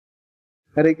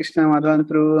Hare Krishna, Madhavananda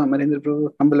Prabhu, Amarendra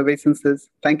Prabhu, humble obeisances.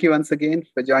 Thank you once again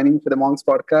for joining for the Monks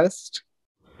podcast.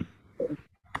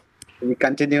 We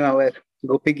continue our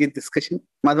Gopi Gita discussion.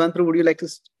 Madhavananda Prabhu, would you like to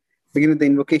begin with the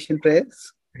invocation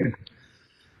prayers?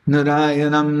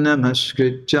 Narayanam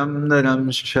namaskrityam naram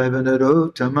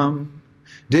shaivanarottamam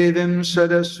devim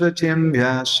saraswatim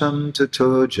vyasam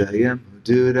tato jayam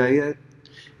udurayat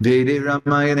vedi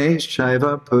ramayane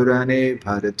shaiva purane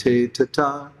bharate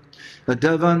tata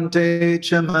adavante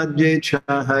chamadye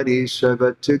chahari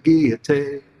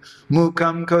savatagiyate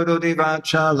mukam karodi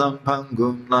vachalam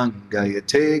pangum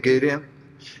langayate girim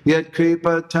yat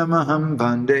kripa tamaham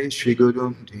vande shri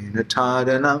gurum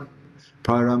dinataranam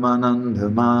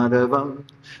Paramananda Madhavam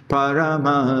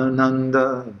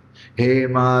Paramananda He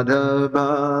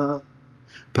Madhava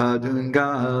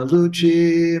Padunga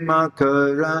Luchi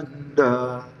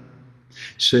Makaranda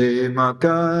Se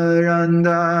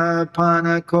Makaranda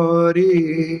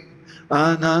Panakori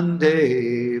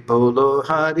Anande Bolo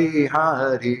Hari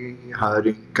Hari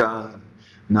Harinka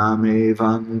Name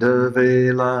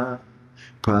Vandavela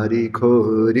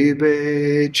Parikori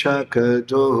Be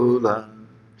Chakadola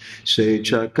Se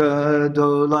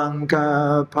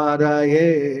Chakadolanka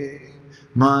Paraye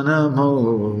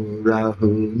Manamo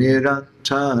Rahu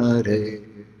Nirantare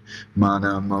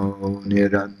Manamo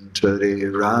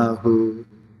Nirantare Rahu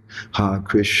Ha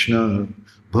Krishna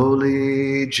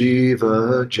Boli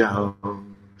Jiva Jao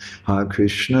Ha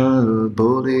Krishna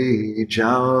Boli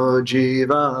Jao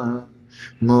Jiva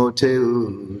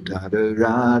Moteu Dada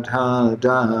Radha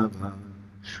Dava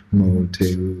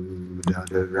Moteu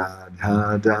Dada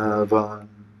Radha Dava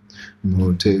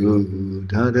Moteu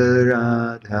Dada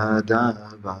Radha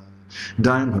Dava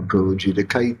Dharma Projita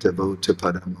Kaita Vota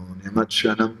Paramoni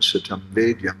Machanam Satam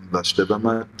Vedyam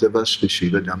Vastavamata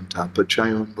Vastashiladam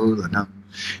Tapachayon Mulanam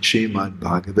Srimad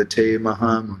Bhagavate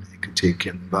Mahamuni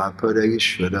Katekyam Vapada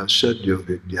Ishvara Sadyo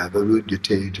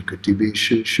Vidyavarudyate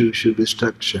Jakatibishu Shushu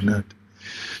Vistakshanat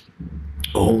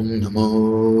Om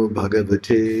Namo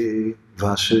Bhagavate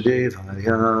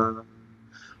Vasudevaya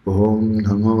Om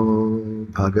Namo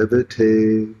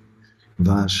Bhagavate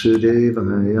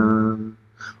Vasudevaya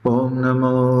Om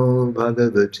Namo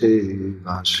Bhagavate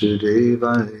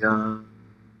Vasudevaya.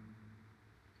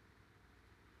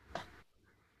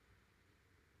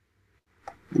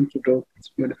 Thank you, bro. It's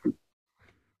beautiful.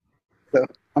 So,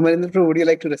 Amarendra Prabhu, would you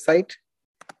like to recite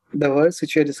the verse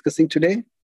which we are discussing today?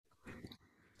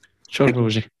 Sure,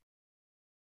 Prabhuji.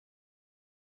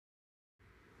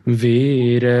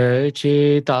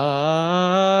 Viracheta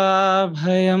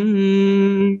bhayam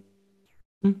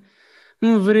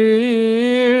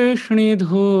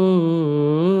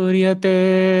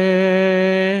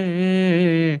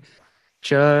vrishnidhuryate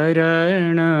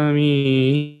charanami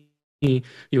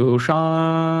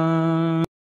yusha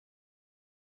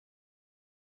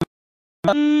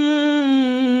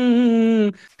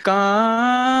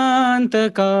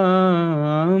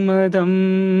कान्तकामदं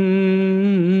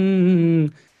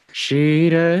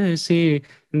Sirsi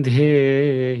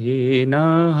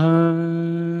धेहिनः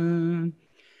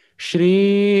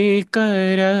श्रीकरग्रहम्.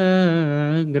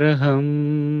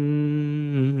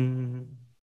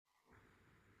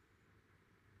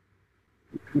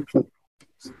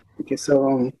 Okay, so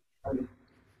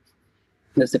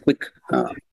there's a quick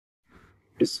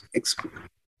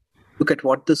look at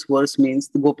what this verse means.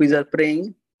 The gopis are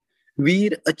praying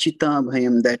Veer Achita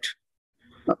Bhayam, that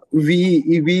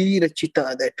Veer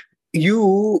Achita, that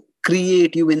you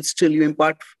create, you instill, you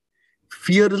impart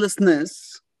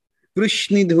fearlessness,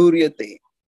 Vrishni Dhuryate,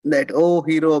 that oh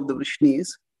hero of the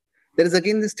Vrishnis. There is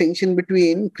again this tension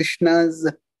between Krishna's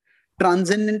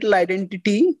transcendental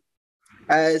identity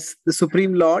as the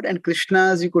Supreme Lord and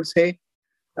Krishna's, you could say,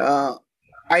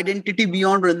 identity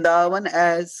beyond Vrindavan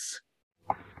as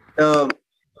a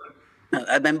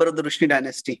member of the Vrishni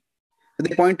dynasty. So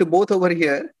they point to both over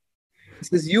here. It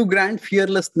says, you grant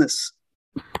fearlessness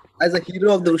as a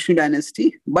hero of the Vrishni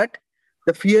dynasty, but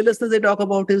the fearlessness they talk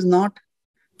about is not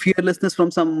fearlessness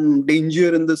from some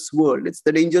danger in this world. It's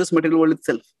the dangerous material world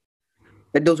itself.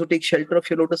 That those who take shelter of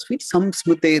your lotus feet, sam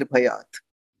smriter bhayat.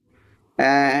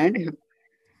 And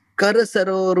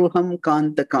karasaroruham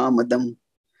kanta kamadam.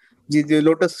 The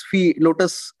lotus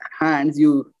hands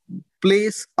you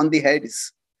place on the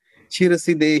heads,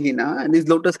 shirasi dehina, and these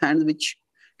lotus hands which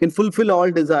can fulfill all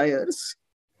desires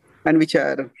and which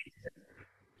are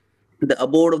the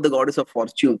abode of the goddess of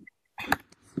fortune.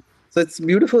 So it's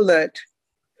beautiful that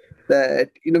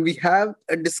we have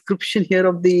a description here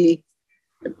of the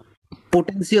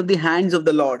potency of the hands of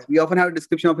the Lord. We often have a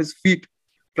description of his feet.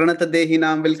 Pranata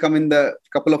Dehinam will come in the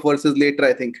couple of verses later,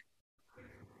 I think.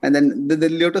 And then the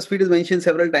lotus feet is mentioned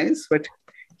several times, but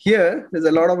here there's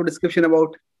a lot of discussion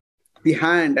about the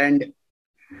hand, and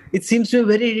it seems to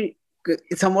be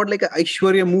it's somewhat like a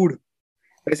Aishwarya mood.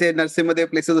 I say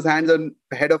Narsimhadev places his hands on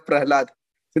the head of Prahlad.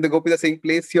 So the gopis are saying,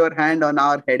 place your hand on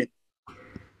our head.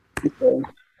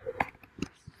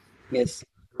 Yes.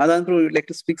 Madhavananda Prabhu, would you like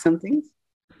to speak something?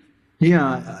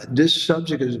 Yeah, this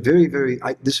subject is very,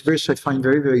 this verse I find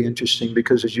very, very interesting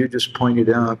because, as you just pointed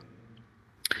out,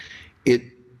 it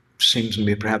seems to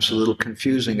me perhaps a little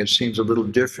confusing. It seems a little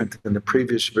different than the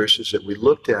previous verses that we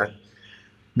looked at,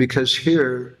 because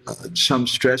here some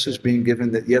stress is being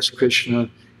given that, yes, Krishna,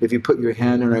 if you put your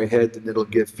hand on our head, then it'll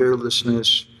give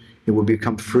fearlessness. It will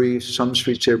become free. Some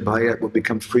streets there by it will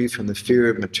become free from the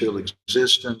fear of material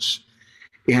existence.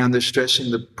 And they're stressing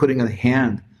the putting a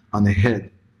hand on the head.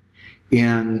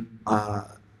 And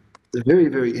a very,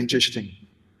 very interesting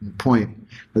point.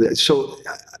 So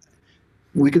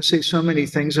we could say so many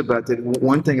things about that.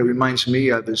 One thing it reminds me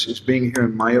of is being here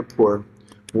in Mayapur.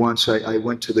 Once I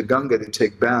went to the Ganga to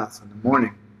take bath in the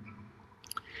morning.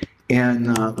 And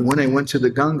when I went to the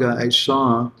Ganga, I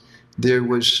saw there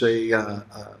was a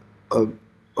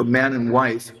man and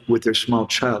wife with their small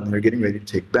child, and they're getting ready to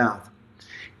take bath.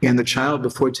 And the child,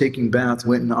 before taking bath,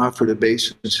 went and offered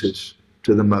obeisances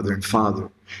to the mother and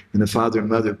father. And the father and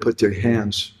mother put their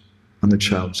hands on the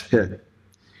child's head.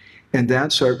 And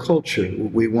that's our culture.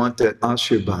 We want that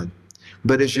Ashirbad.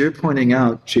 But as you're pointing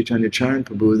out, Chaitanya Charan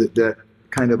Prabhu, that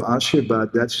kind of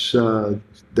Ashirbad,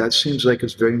 that seems like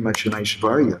it's very much an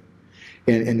Aishvarya.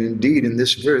 And indeed, in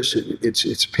this verse,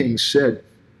 it's being said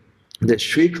that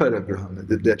Shri Karagraham,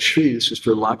 that Shri, this is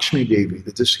for Lakshmi Devi,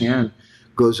 that this hand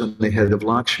goes on the head of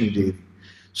Lakshmi Devi.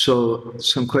 So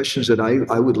some questions that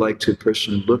I would like to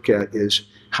personally look at is,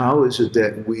 how is it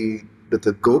that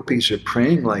the gopis are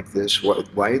praying like this?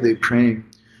 Why are they praying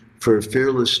for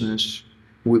fearlessness?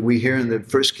 We hear in the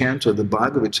first canto of the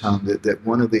Bhagavatam that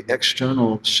one of the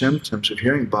external symptoms of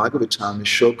hearing Bhagavatam is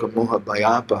shoka moha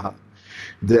bhayapaha,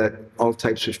 that all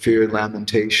types of fear,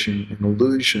 lamentation, and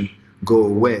illusion go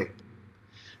away.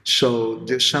 So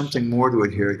there's something more to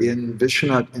it here. In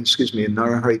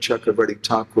Narahari Chakravarti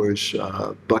Thakur's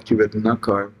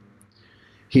Bhakti-Ratnakar,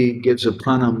 he gives a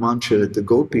pranam mantra that the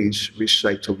gopis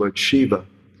recite to Lord Shiva,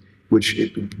 which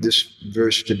this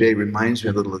verse today reminds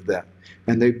me a little of that.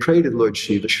 And they pray to Lord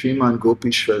Shiva, Shriman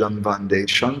Gopishwaram Vande,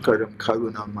 Shankaram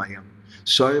Karunamayam,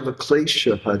 Sarva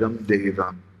Klesha Haram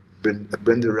Devam,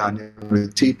 Brindaranyam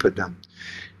Ritipadam.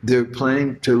 They're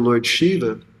praying to Lord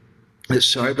Shiva, the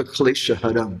Sarva Klesha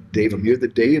Haram Devam. You're the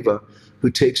Deva who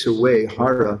takes away,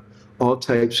 Hara, all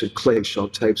types of klesh, all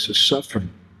types of suffering.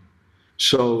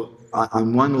 So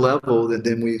on one level,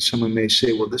 then someone may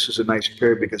say, well, this is a nice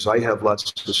prayer because I have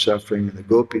lots of suffering, and the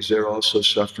gopis, they're also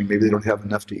suffering. Maybe they don't have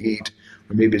enough to eat,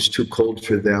 or maybe it's too cold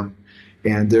for them.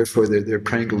 And therefore, they're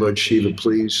praying to Lord Shiva,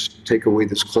 please take away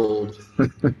this cold.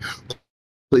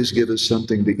 Please give us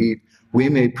something to eat. We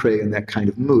may pray in that kind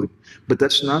of mood. But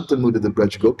that's not the mood of the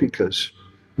Braj Gopikas.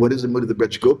 What is the mood of the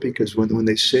Braj Gopikas? When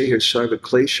they say here, Sarva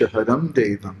Klesha Haram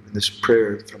Devam, in this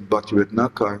prayer from Bhakti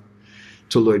Ratnakar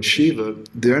to Lord Shiva,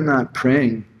 they're not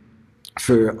praying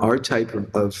for our type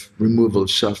of removal of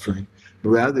suffering.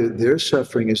 Rather, their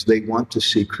suffering is they want to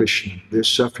see Krishna. They're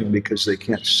suffering because they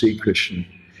can't see Krishna.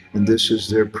 And this is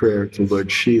their prayer to Lord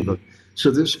Shiva.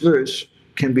 So this verse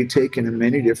can be taken in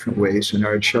many different ways, and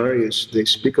our acharyas, they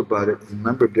speak about it in a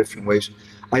number of different ways.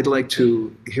 I'd like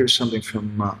to hear something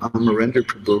from Amarendra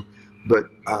Prabhu, but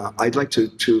I'd like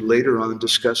to later on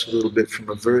discuss a little bit from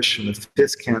a verse in the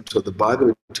 5th canto of the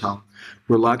Bhagavatam,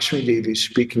 where Lakshmi Devi is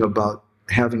speaking about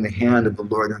having the hand of the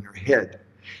Lord on her head,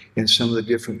 and some of the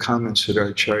different comments that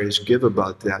our acharyas give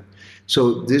about that.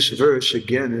 So this verse,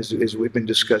 again, as we've been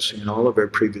discussing in all of our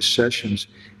previous sessions,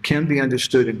 can be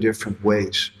understood in different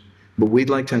ways. But we'd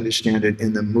like to understand it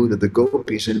in the mood of the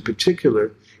gopis, and in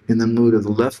particular, in the mood of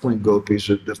the left-wing gopis,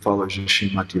 the followers of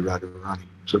Srimati Radharani.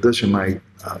 So those are my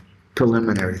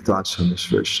preliminary thoughts on this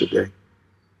verse today.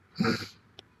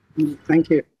 Thank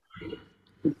you.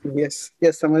 Yes,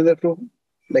 Amarendra Prabhu,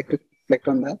 like to reflect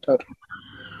on that or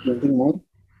anything more?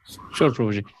 Sure,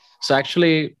 Prabhuji. So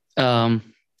actually,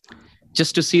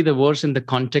 just to see the verse in the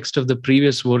context of the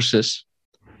previous verses,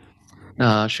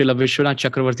 Srila Vishwanath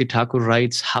Chakravarti Thakur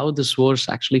writes how this verse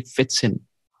actually fits in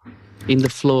the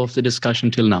flow of the discussion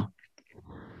till now.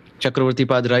 Chakravarti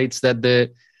Pad writes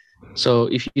that so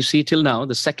if you see till now,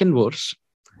 the second verse,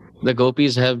 the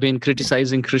gopis have been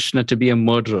criticizing Krishna to be a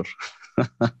murderer.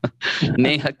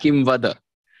 Neha Kim Vada.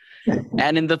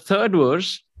 And in the third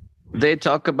verse, they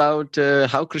talk about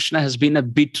how Krishna has been a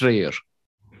betrayer.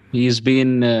 He's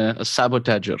been a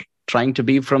sabotager, trying to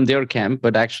be from their camp,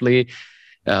 but actually,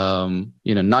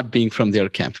 not being from their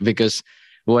camp. Because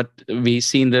what we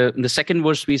see in the second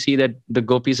verse, we see that the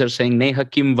gopis are saying, Neha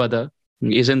Kim Vada,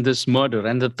 isn't this murder?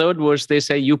 And the third verse, they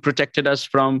say, you protected us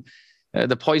from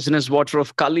the poisonous water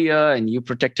of Kaliya, and you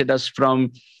protected us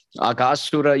from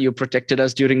Agasura, you protected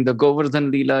us during the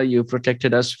Govardhan Leela, you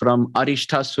protected us from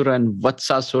Arishtasura and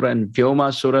Vatsasura and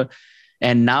Vyomasura.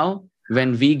 And now,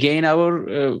 when we gain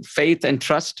our faith and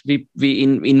trust, we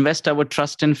invest our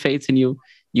trust and faith in you,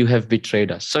 you have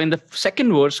betrayed us. So in the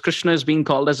second verse, Krishna is being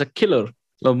called as a killer,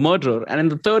 a murderer. And in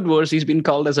the third verse, he's been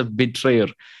called as a betrayer.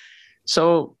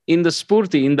 So in the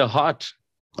spurti, in the heart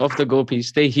of the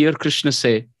gopis, they hear Krishna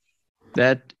say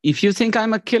that if you think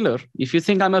I'm a killer, if you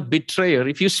think I'm a betrayer,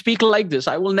 if you speak like this,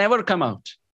 I will never come out.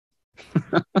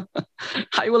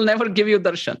 I will never give you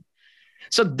darshan.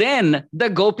 So then the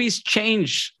gopis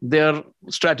change their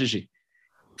strategy.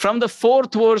 From the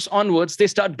fourth verse onwards, they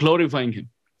start glorifying him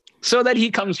so that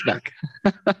he comes back.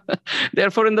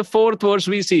 Therefore, in the fourth verse,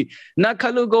 we see, Na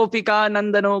khalu gopika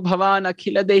nandano bhavan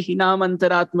akhila dehinam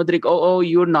antaratmadrik. Oh,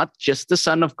 you're not just the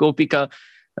son of Gopika,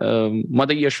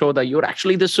 Mother Yashoda. You're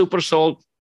actually the super soul.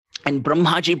 And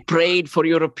Brahmaji prayed for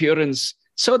your appearance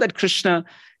so that Krishna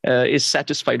is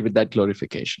satisfied with that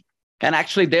glorification. And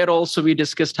actually, there also we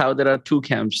discussed how there are two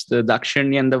camps, the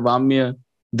Dakshini and the Vamya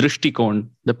Drishtikon,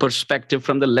 the perspective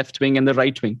from the left wing and the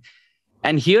right wing.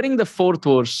 And hearing the fourth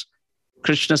verse,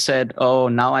 Krishna said, oh,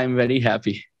 now I'm very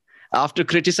happy. After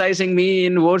criticizing me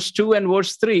in verse 2 and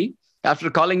verse 3,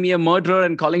 after calling me a murderer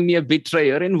and calling me a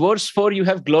betrayer, in verse 4, you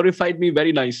have glorified me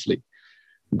very nicely.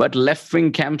 But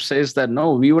left-wing camp says that,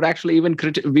 no, we were actually even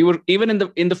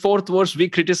in the fourth verse, we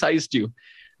criticized you.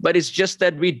 But it's just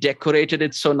that we decorated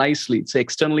it so nicely. So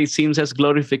externally, it seems as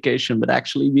glorification, but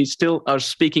actually we still are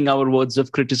speaking our words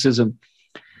of criticism.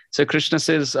 So Krishna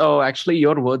says, oh, actually,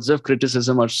 your words of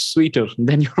criticism are sweeter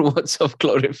than your words of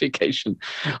glorification.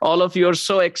 All of you are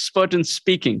so expert in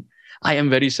speaking. I am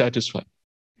very satisfied.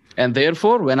 And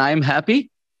therefore, when I am happy,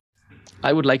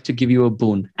 I would like to give you a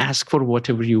boon. Ask for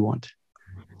whatever you want.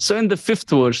 So in the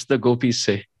fifth verse, the gopis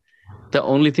say, the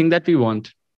only thing that we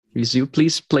want is you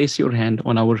please place your hand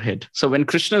on our head. So when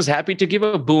Krishna is happy to give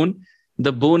a boon,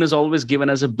 the boon is always given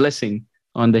as a blessing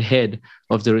on the head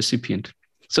of the recipient.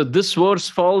 So this verse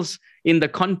falls in the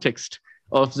context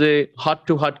of the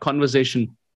heart-to-heart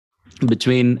conversation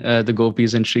between the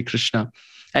gopis and Sri Krishna.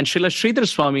 And Srila Sridhar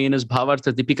Swami, in his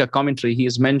Bhavartha Deepika commentary, he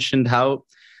has mentioned how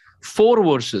 4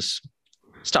 verses,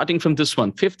 starting from this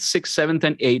one, 5th, 6th, 7th,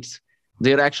 and 8th,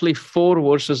 they're actually 4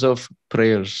 verses of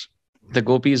prayers. The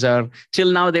gopis are,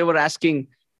 till now they were asking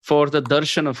for the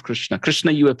darshan of Krishna.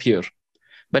 Krishna, you appear.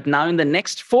 But now in the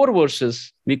next 4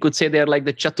 verses, we could say they are like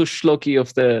the Chatushloki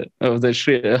of the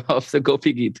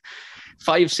Gopi Gita.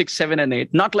 5, 6, 7, and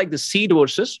 8. Not like the seed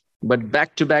verses, but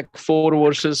back-to-back 4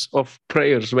 verses of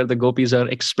prayers where the gopis are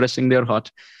expressing their heart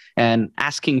and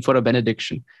asking for a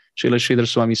benediction. Srila Sridhar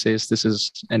Swami says this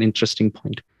is an interesting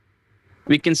point.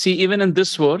 We can see even in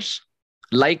this verse,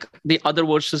 like the other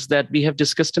verses that we have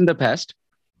discussed in the past,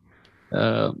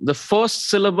 the first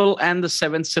syllable and the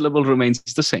 7th syllable remains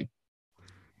the same.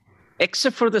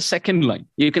 Except for the second line.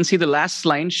 You can see the last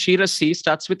line, Shirasi,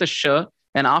 starts with a sh,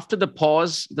 and after the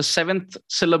pause, the 7th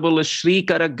syllable is Shri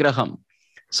Karagraham.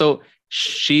 So,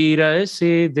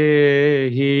 Shirasi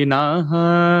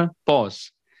Dehinaha,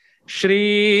 pause.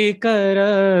 Shri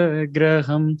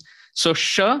Karagraham. So,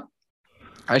 sh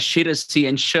as Shirasi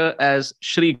and sh as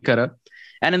Shri Kara.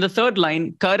 And in the third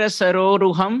line,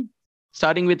 Karasaroruham,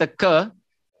 starting with a ka,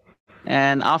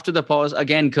 and after the pause,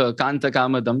 again ka, Kanta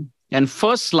Kamadam. And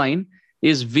first line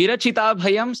is Virachita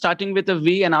Bhayam, starting with a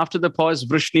V, and after the pause,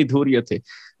 Vrishni Dhuryate.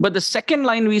 But the second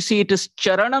line we see it is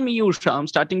Charanam Yusham,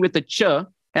 starting with a Ch,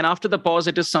 and after the pause,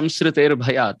 it is Samsriter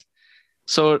Bhayat.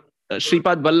 So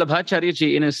Sripad Vallabhacharya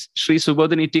ji in his Sri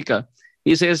Subodhini Tika,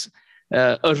 he says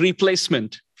a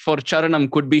replacement for Charanam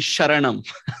could be Sharanam.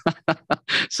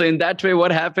 So in that way,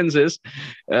 what happens is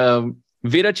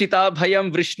Virachita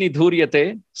Bhayam Vrishni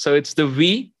Dhuryate. So it's the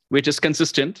V, which is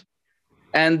consistent.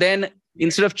 And then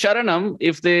instead of Charanam,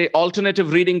 if the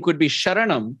alternative reading could be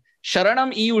Sharanam,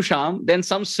 Sharanam Iyusham, then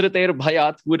Samsriter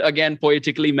Bhayat would again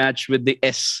poetically match with the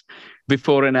S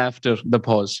before and after the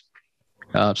pause.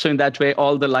 So in that way,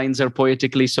 all the lines are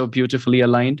poetically so beautifully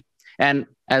aligned. And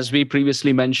as we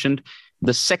previously mentioned,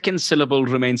 the second syllable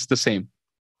remains the same.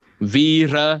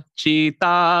 Vira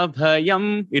Chita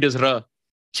Bhayam, it is Ra.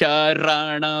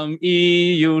 Charanam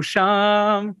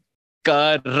Iyusham.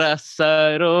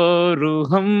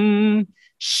 Karasaroruham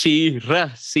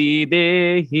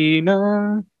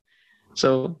Shirasidehina.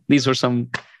 So these were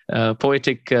some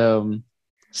poetic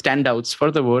standouts for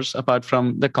the verse, apart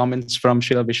from the comments from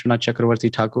Srila Vishwanath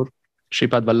Chakravarti Thakur,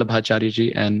 Sripad Vallabhacharya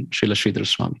ji, and Srila Sridhar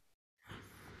Swami.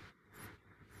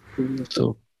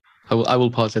 So I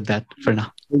will pause at that for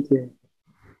now. Okay.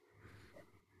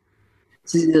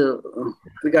 See,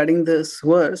 regarding this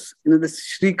verse, the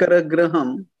Shri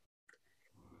Karagraham,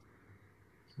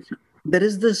 there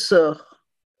is this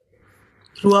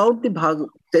throughout the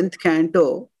 10th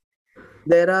canto,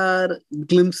 there are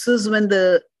glimpses when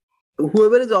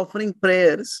whoever is offering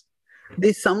prayers,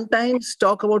 they sometimes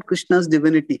talk about Krishna's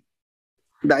divinity,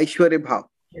 the Aishwarya Bhav.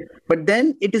 But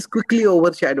then it is quickly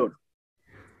overshadowed.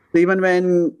 So even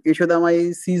when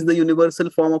Yashodamai sees the universal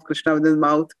form of Krishna with his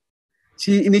mouth,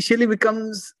 she initially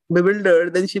becomes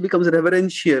bewildered, then she becomes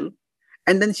reverential,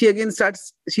 and then she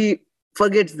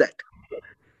forgets that.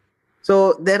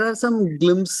 So there are some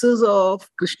glimpses of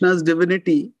Krishna's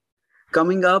divinity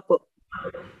coming up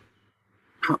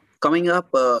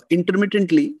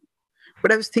intermittently.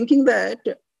 But I was thinking that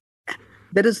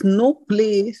there is no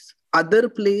other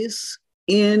place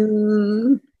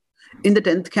in the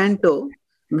 10th canto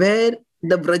where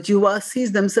the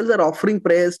Vrajavasis themselves are offering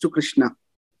prayers to Krishna.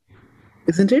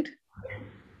 Isn't it?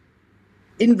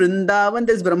 In Vrindavan,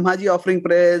 there's Brahmaji offering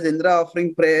prayers, Indra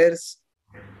offering prayers,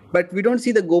 but we don't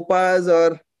see the Gopas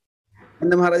or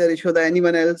the Maharaja, Rishoda,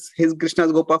 anyone else, his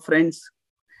Krishna's Gopa friends.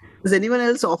 Does anyone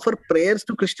else offer prayers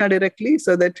to Krishna directly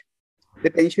so that the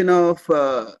tension of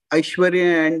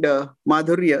Aishwarya and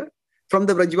Madhurya from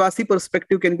the Vrajavasi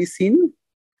perspective can be seen?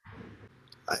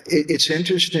 It's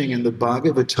interesting in the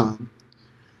Bhagavatam,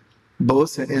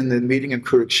 both in the meeting in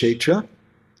Kurukshetra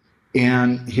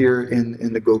and here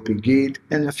in the Gopi Gita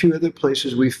and a few other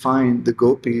places, we find the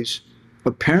gopis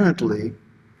apparently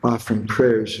offering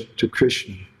prayers to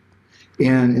Krishna.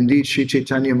 And indeed, Sri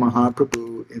Chaitanya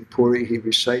Mahaprabhu in Puri, he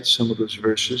recites some of those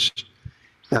verses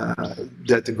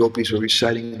that the gopis were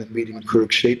reciting in the meeting in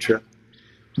Kurukshetra.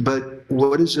 But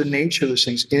what is the nature of those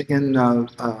things? In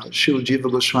Srila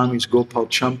Jiva Goswami's Gopal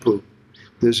Champu,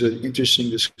 there's an interesting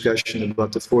discussion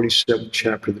about the 47th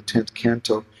chapter of the 10th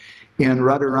canto. And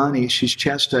Radharani, she's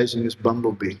chastising this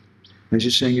bumblebee. And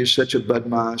she's saying, you're such a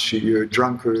badmash, you're a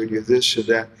drunkard, you're this or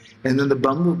that. And then the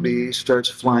bumblebee starts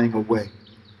flying away.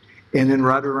 And then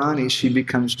Radharani, she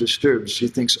becomes disturbed. She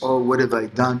thinks, oh, what have I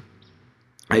done?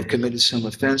 I've committed some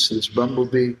offense to this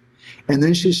bumblebee. And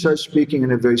then she starts speaking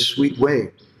in a very sweet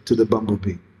way to the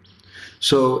bumblebee.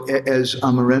 So as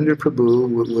Amarendra Prabhu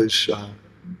was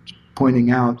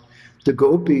pointing out, the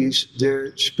gopis,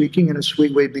 they're speaking in a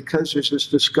sweet way because there's this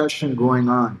discussion going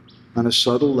on a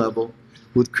subtle level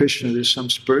with Krishna. There's some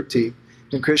spurti,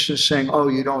 and Krishna's saying, oh,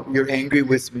 you're angry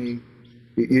with me,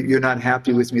 you're not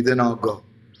happy with me, then I'll go.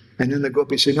 And then the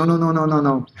gopis say, no, no, no, no, no,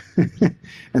 no.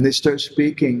 And they start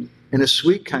speaking in a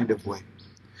sweet kind of way.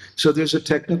 So there's a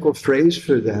technical phrase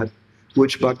for that,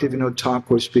 which Bhaktivinoda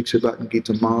Thakur speaks about in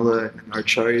Gita Mala and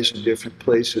Acharyas in different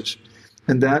places.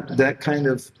 And that kind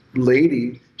of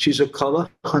lady, she's a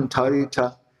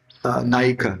Kalahantarita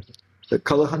Naika. The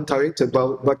Kalahantarita,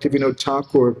 Bhaktivinoda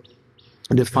Thakur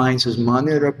defines as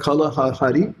Manira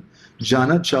Kalahahari,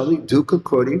 Jana Chali Dukkha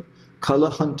Kori,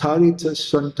 Kalahantarita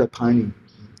Santapani.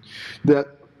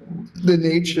 That the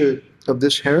nature of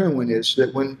this heroine is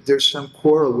that when there's some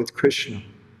quarrel with Krishna,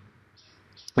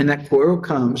 and that quarrel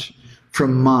comes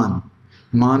from man.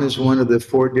 Man is one of the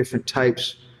 4 different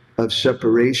types of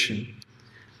separation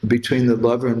between the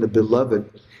lover and the beloved.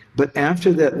 But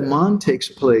after that man takes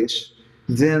place,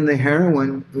 then the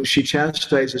heroine, she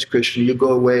chastises Krishna, you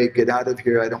go away, get out of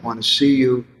here, I don't want to see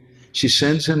you. She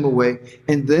sends him away.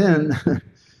 And then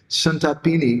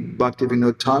Santapini,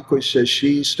 Bhaktivinoda Thakur says,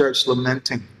 she starts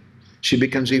lamenting. She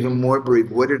becomes even more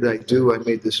bereaved. What did I do? I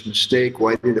made this mistake.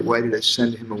 Why did I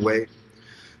send him away?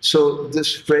 So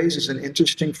this phrase is an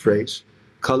interesting phrase,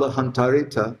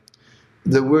 Kalahantarita.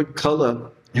 The word kala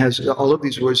has, all of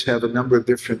these words have a number of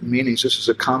different meanings. This is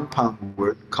a compound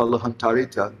word,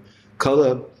 Kalahantarita.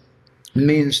 Kala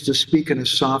means to speak in a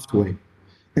soft way.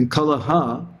 And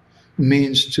kalaha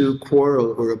means to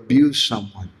quarrel or abuse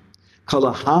someone.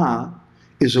 Kalaha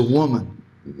is a woman.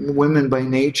 Women by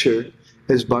nature,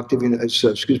 as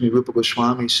Rupa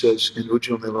Goswami says in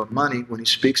Ujjwal Nilamani, when he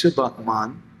speaks about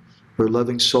man, or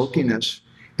loving sulkiness,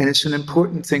 and it's an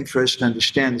important thing for us to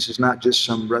understand. This is not just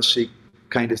some rusty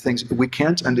kind of things. We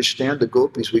can't understand the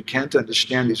gopis, we can't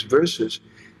understand these verses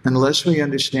unless we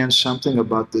understand something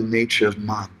about the nature of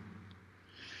man.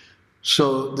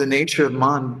 So the nature of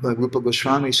man, Rupa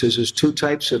Goswami says, there's 2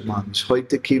 types of man. There's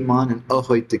hoitaki man and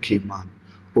ahoitaki man,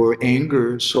 or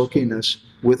anger, sulkiness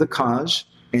with a cause,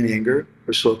 and anger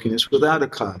or sulkiness without a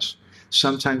cause.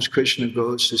 Sometimes Krishna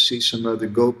goes to see some other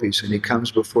gopis and he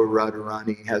comes before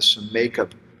Radharani, he has some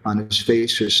makeup on his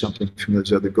face or something from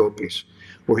those other gopis.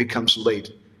 Or he comes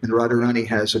late and Radharani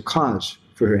has a cause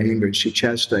for her anger and she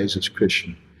chastises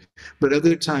Krishna. But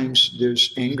other times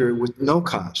there's anger with no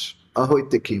cause.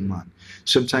 Ahoitaki man.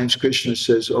 Sometimes Krishna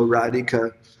says, "Oh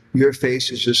Radhika, your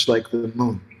face is just like the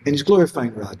moon." And he's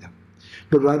glorifying Radha.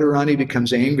 But Radharani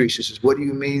becomes angry. She says, "What do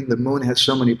you mean? The moon has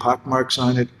so many pockmarks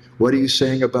on it. What are you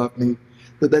saying about me?"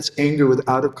 But that's anger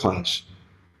without a cause.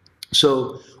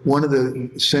 So one of the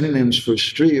synonyms for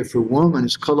stri, or for woman,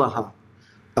 is kalaha.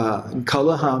 And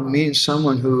kalaha means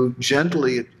someone who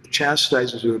gently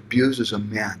chastises or abuses a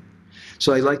man.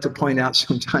 So I like to point out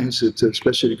sometimes, that,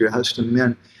 especially to Grihastha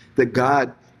men, that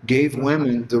God gave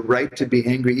women the right to be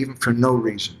angry even for no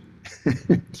reason.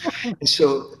 And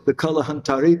so the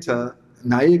Kalahantarita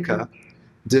Nayika,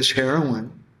 this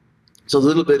heroine, it's a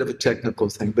little bit of a technical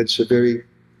thing, but it's a very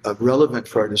relevant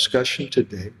for our discussion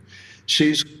today.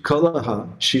 She's Kalaha,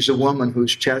 she's a woman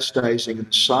who's chastising in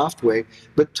a soft way,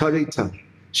 but Tarita,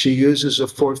 she uses a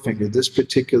forefinger, this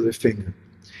particular finger.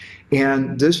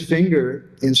 And this finger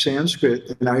in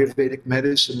Sanskrit, in Ayurvedic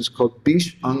medicine, is called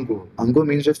Bish Angul. Angul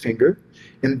means a finger,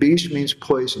 and Bish means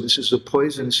poison. This is a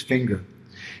poisonous finger.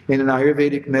 In an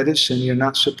Ayurvedic medicine, you're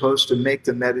not supposed to make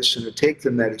the medicine or take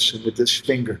the medicine with this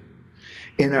finger.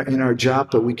 In our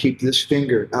japa, we keep this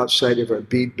finger outside of our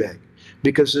bead bag,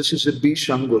 because this is a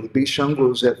Bishangul. The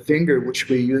Bishangul is that finger which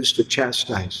we use to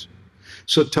chastise.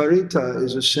 So Tarita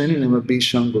is a synonym of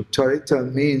Bishangul.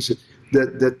 Tarita means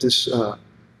that this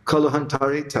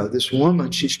Kalahantarita, this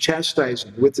woman, she's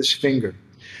chastising with this finger.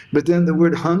 But then the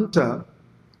word Hanta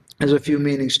has a few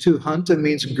meanings too. Hanta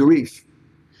means grief.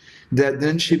 That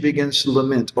then she begins to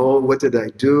lament, "Oh, what did I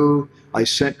do? I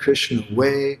sent Krishna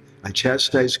away. I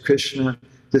chastised Krishna.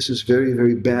 This is very,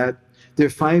 very bad." There are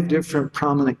 5 different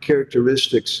prominent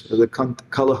characteristics of the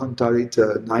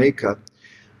Kalahantarita Nayika.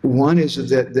 One is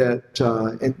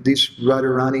that and these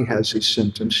Radharani has these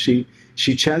symptoms.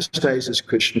 She chastises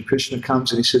Krishna. Krishna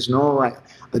comes and he says, "No,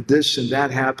 this and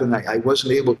that happened. I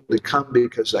wasn't able to come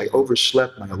because I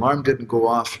overslept. My alarm didn't go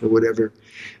off," or whatever.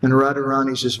 And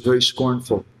Radharani is just very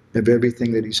scornful of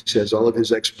everything that he says, all of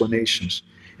his explanations.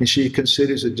 And she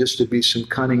considers it just to be some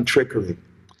cunning trickery.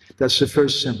 That's the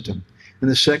first symptom. And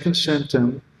the second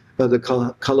symptom of the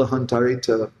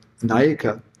Kalahantarita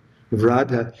Nayika,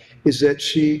 Radha, is that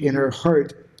she, in her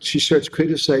heart, she starts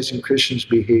criticizing Krishna's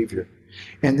behavior.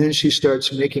 And then she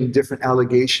starts making different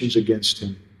allegations against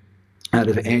him out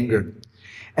of anger.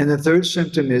 And the third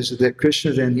symptom is that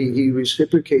Krishna then, he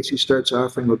reciprocates, he starts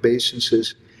offering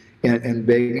obeisances and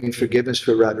begging forgiveness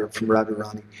from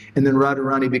Radharani. And then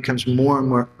Radharani becomes more and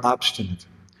more obstinate.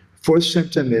 Fourth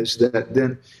symptom is that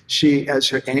then she, as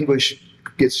her anguish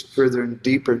gets further and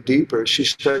deeper, she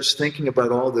starts thinking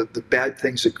about all the bad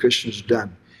things that Krishna's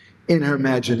done in her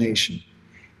imagination.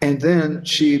 And then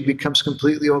she becomes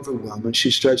completely overwhelmed and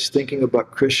she starts thinking about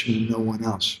Krishna and no one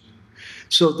else.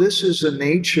 So this is the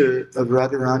nature of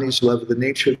Radharani's love, the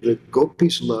nature of the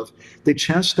Gopis' love. They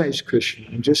chastise Krishna.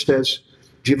 And just as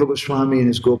Jiva Goswami in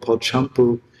his Gopal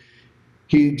Champu,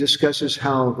 he discusses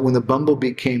how when the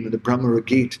bumblebee came in the Brahmara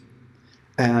Gita,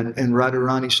 and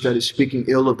Radharani started speaking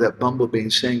ill of that bumblebee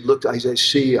and saying, "Look, as I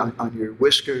see on your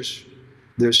whiskers,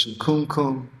 there's some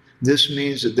kumkum. This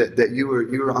means that you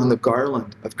were on the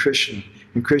garland of Krishna.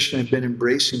 And Krishna had been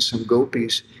embracing some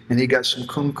gopis, and he got some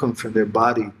kumkum from their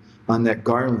body on that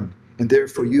garland. And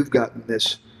therefore you've gotten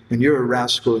this, and you're a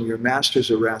rascal, and your master's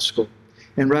a rascal."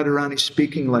 And Radharani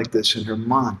speaking like this in her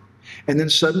mind. And then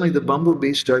suddenly the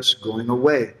bumblebee starts going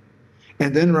away.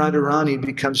 And then Radharani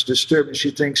becomes disturbed, and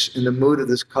she thinks, in the mood of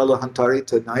this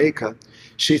Kalahantarita Nayika,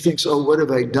 she thinks, "Oh, what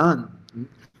have I done?"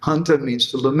 Hanta means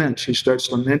to lament. She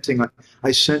starts lamenting,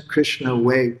 "I sent Krishna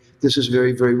away. This is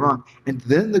very, very wrong." And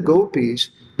then the gopis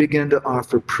begin to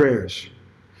offer prayers.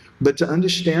 But to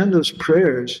understand those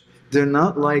prayers, they're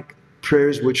not like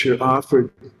prayers which are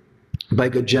offered by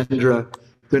Gajendra.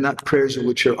 They're not prayers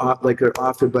which are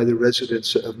offered by the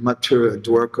residents of Mathura,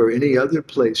 Dwarka, or any other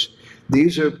place.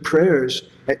 These are prayers,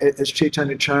 as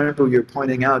Chaitanya Charan, you're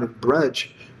pointing out in Braj,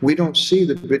 we don't see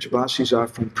the Brijvasis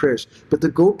offering prayers, but the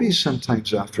gopis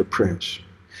sometimes offer prayers.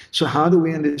 So how do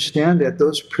we understand that?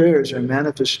 Those prayers are a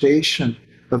manifestation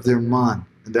of their man.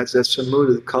 And that's the mood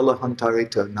of the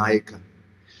Kalahantarita Nayika.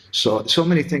 So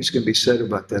many things can be said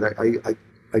about that.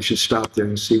 I should stop there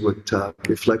and see what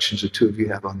reflections the two of you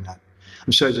have on that.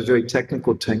 I'm sorry, it's a very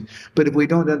technical thing. But if we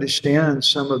don't understand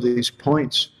some of these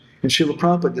points, and Srila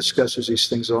Prabhupada discusses these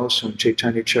things also in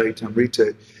Chaitanya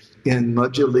Charitamrita, in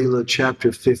Madhya Lila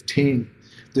chapter 15,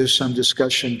 there's some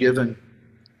discussion given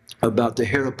about the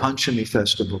Hera Panchami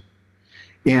festival.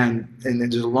 And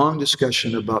there's a long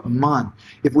discussion about man.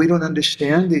 If we don't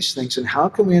understand these things, then how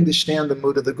can we understand the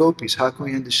mood of the gopis? How can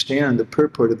we understand the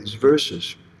purport of these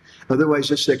verses? Otherwise,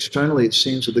 just externally, it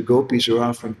seems that the gopis are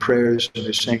offering prayers and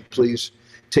they're saying, please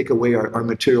take away our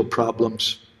material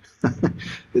problems.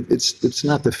 It's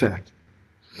not the fact.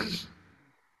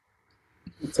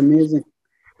 It's amazing.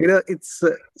 It's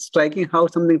striking how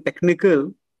something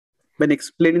technical, when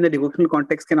explained in the devotional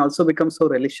context, can also become so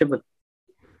relishable.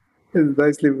 It's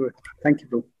nicely good. Thank you,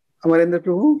 Prabhu. Amarendra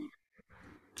Prabhu?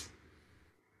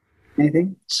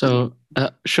 Anything? So,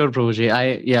 sure, Prabhuji.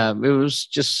 It was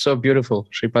just so beautiful.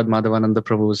 Sripad Madhavananda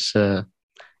Prabhu's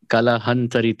Kala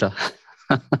Hantarita.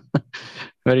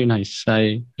 Very nice.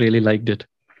 I really liked it.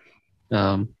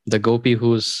 The Gopi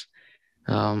who's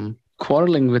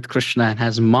quarreling with Krishna and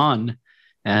has man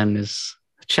and is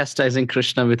chastising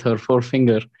Krishna with her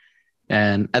forefinger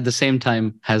and at the same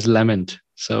time has lament.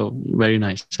 So very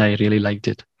nice. I really liked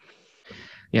it.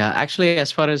 Yeah, actually,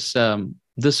 as far as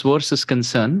this verse is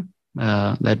concerned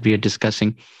that we are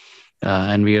discussing,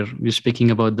 and we're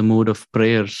speaking about the mood of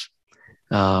prayers,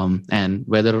 and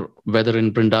whether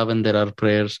in Vrindavan there are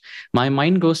prayers, my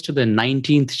mind goes to the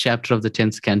 19th chapter of the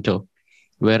 10th canto,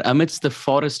 where amidst the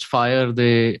forest fire,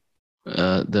 the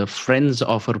friends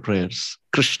offer prayers.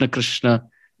 Krishna, Krishna,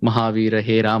 Mahavira,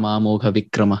 He Rama, Mogha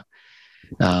Vikrama.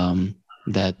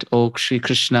 That, O Shri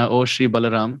Krishna, O Shri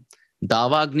Balaram,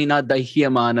 Davagnina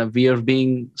Dahyamana, we are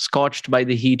being scorched by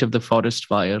the heat of the forest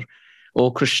fire. O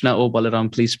Krishna, O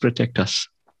Balaram, please protect us.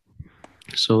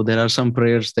 So there are some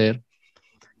prayers there.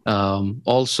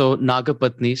 Also,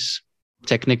 Nagapatnis,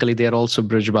 technically they are also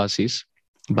Brijbasis,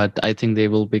 but I think they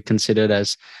will be considered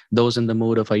as those in the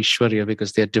mood of Aishwarya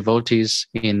because they are devotees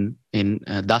in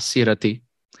Dasyarati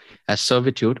as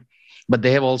servitude. But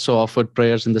they have also offered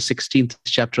prayers in the 16th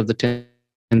chapter of the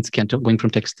 10th canto, going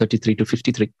from text 33 to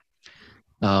 53.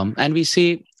 And we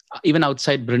see even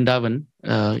outside Vrindavan,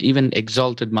 even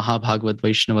exalted Mahabhagavad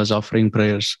Vaishnavas offering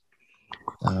prayers.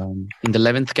 In the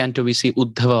 11th canto, we see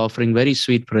Uddhava offering very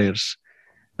sweet prayers.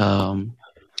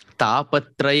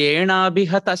 Tapatrayena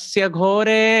bihatasya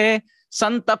ghore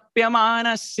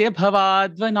santapyamanasya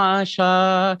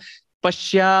bhavadvanasha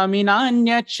pashyami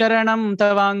nanya charanam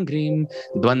tavangrim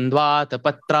dvandvat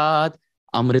patrat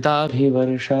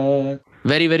amritabhivarsha.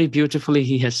 Very, very beautifully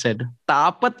he has said,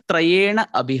 Tapatrayena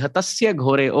abhihatasya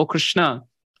ghore. O Krishna,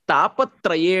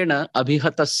 Tapatrayena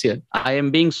abhihatasya. I am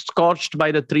being scorched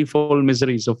by the threefold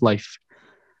miseries of life.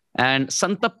 And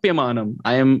Santapyamanam,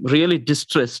 I am really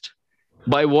distressed.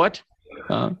 By what?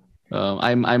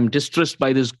 I'm distressed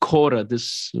by this GORA,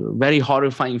 this very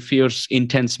horrifying, fierce,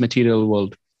 intense material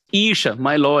world. Isha,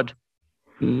 my Lord,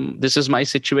 this is my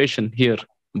situation here.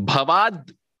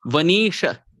 Bhavad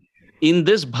Vanisha. In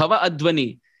this Bhava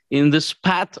Advani, in this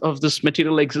path of this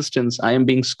material existence, I am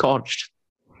being scorched.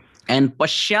 And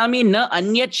Pashyami na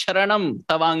anyat sharanam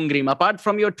tavangrim. Apart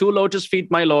from your two lotus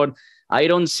feet, my Lord, I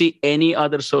don't see any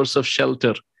other source of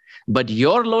shelter. But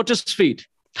your lotus feet,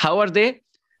 how are they?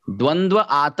 Dvandva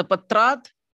atapatrat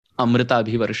amrita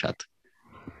bhivarshat.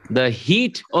 The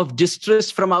heat of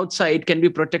distress from outside can be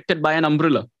protected by an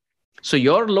umbrella. So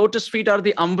your lotus feet are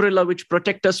the umbrella which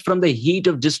protect us from the heat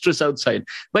of distress outside.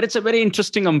 But it's a very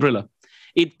interesting umbrella.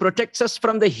 It protects us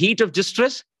from the heat of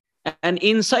distress. And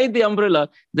inside the umbrella,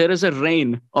 there is a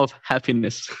rain of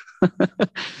happiness.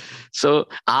 So,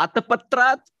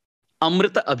 Atapatrat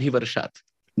Amrita Abhivarshat.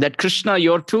 That Krishna,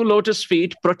 your two lotus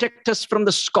feet protect us from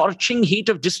the scorching heat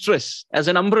of distress as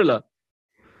an umbrella.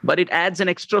 But it adds an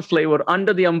extra flavor.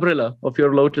 Under the umbrella of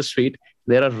your lotus feet,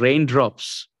 there are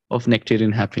raindrops of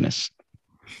nectarian happiness.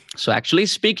 So actually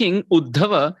speaking,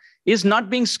 Uddhava is not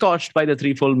being scorched by the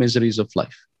threefold miseries of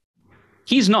life.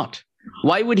 He's not.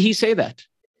 Why would he say that?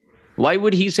 Why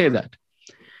would he say that?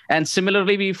 And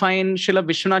similarly, we find Srila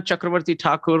Vishwanath Chakravarti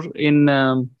Thakur in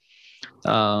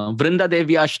Vrinda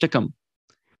Devi Ashtakam.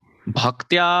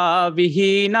 Bhaktya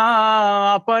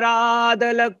vihina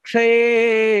aparada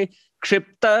lakshe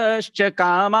kshiptascha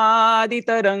kamadi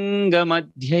taranga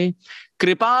madhye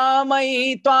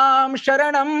kripamai tvam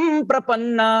sharanam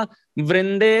prapanna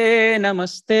vrinde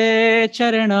namaste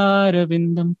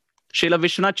charanaravindam. Srila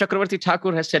Vishwanath Chakravarti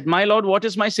Thakur has said, my Lord, what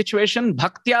is my situation?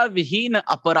 Bhaktya vihina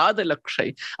aparada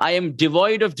lakshay. I am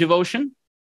devoid of devotion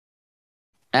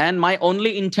and my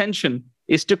only intention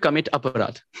is to commit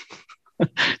aparad,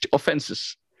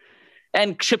 offenses.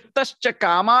 And kshiptascha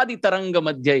kamadi taranga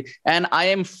madhyay. And I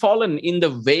am fallen in the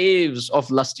waves of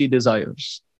lusty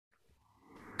desires.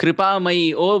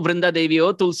 Kripamai, O Vrinda Devi,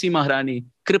 O Tulsi Maharani.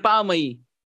 Kripamai,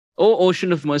 O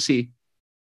ocean of mercy.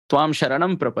 Tvam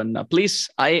sharanam prapanna. Please,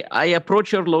 I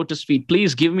approach your lotus feet.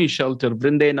 Please give me shelter.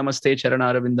 Vrinde namaste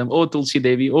charanaravindam. O Tulsi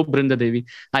Devi, O Vrinda Devi,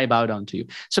 I bow down to you.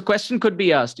 So question could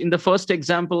be asked. In the first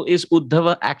example, is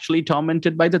Uddhava actually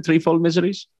tormented by the threefold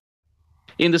miseries?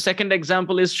 In the second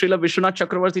example, is Srila Vishwanath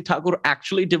Chakravarti Thakur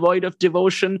actually devoid of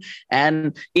devotion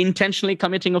and intentionally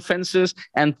committing offenses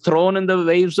and thrown in the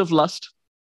waves of lust?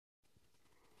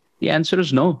 The answer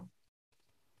is no.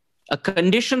 A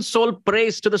conditioned soul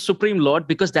prays to the Supreme Lord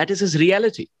because that is his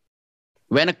reality.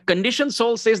 When a conditioned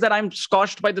soul says that I'm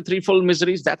scorched by the threefold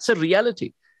miseries, that's a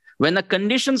reality. When a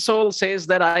conditioned soul says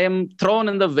that I am thrown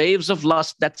in the waves of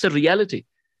lust, that's a reality.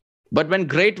 But when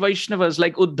great Vaishnavas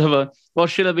like Uddhava or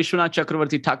Srila Vishwanath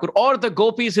Chakravarti Thakur or the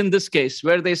Gopis in this case,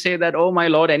 where they say that, oh my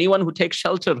Lord, anyone who takes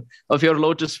shelter of your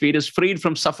lotus feet is freed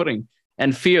from suffering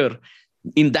and fear.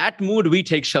 In that mood, we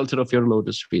take shelter of your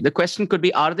lotus feet. The question could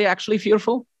be, are they actually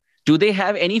fearful? Do they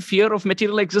have any fear of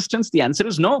material existence? The answer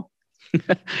is no.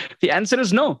 The answer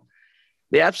is no.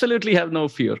 They absolutely have no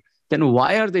fear. Then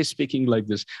why are they speaking like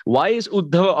this? Why is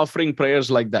Uddhava offering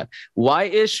prayers like that? Why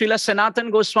is Srila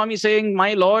Sanatan Goswami saying,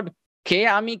 my Lord, ke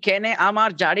ami kene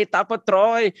amar jade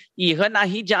tapatroy, iha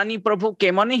nahi jani Prabhu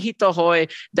kemane hita hoy,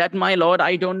 that my Lord,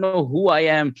 I don't know who I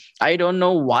am. I don't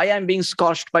know why I'm being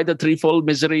scorched by the threefold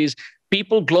miseries.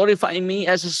 People glorify me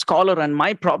as a scholar, and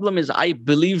my problem is I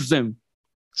believe them.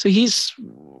 So he's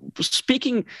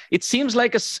speaking, it seems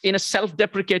like in a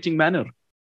self-deprecating manner.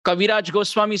 Kaviraj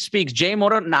Goswami speaks, Jai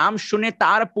Mora Naam Shune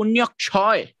Tar Punyak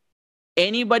Choy.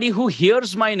 Anybody who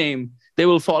hears my name, they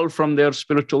will fall from their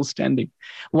spiritual standing.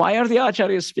 Why are the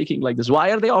acharyas speaking like this?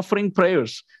 Why are they offering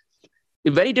prayers?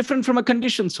 Very different from a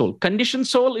conditioned soul. Conditioned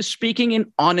soul is speaking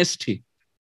in honesty.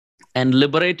 And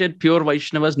liberated pure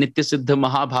Vaishnavas, Nitya Siddha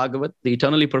Mahabhagavat, the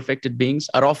eternally perfected beings,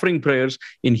 are offering prayers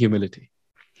in humility.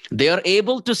 They are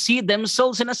able to see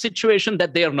themselves in a situation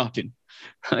that they are not in.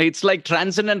 It's like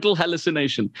transcendental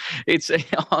hallucination. It's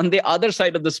on the other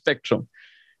side of the spectrum.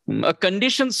 A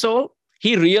conditioned soul,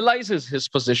 he realizes his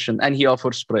position and he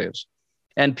offers prayers.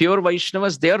 And pure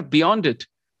Vaishnavas, they are beyond it.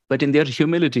 But in their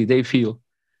humility, they feel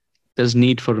there's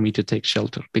need for me to take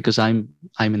shelter because I'm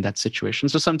in that situation.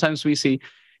 So sometimes we see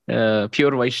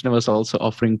pure Vaishnavas also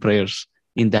offering prayers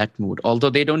in that mood,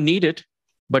 although they don't need it,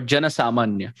 but Jana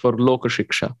Samanya for Loka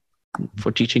Shiksha,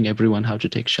 for teaching everyone how to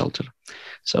take shelter.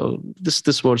 So this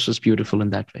verse is beautiful in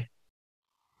that way.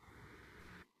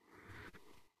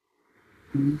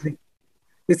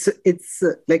 It's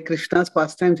like Krishna's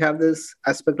pastimes have this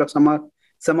aspect of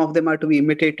some of them are to be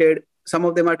imitated, some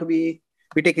of them are to be,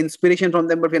 we take inspiration from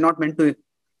them, but we're not meant to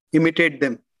imitate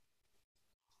them.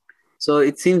 So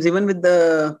it seems even with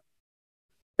the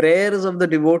prayers of the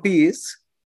devotees,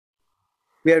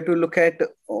 we have to look at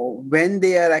when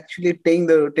they are actually taking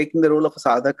the role of a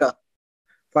sadhaka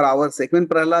for our sake. When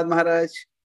Prahlad Maharaj,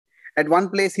 at one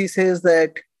place he says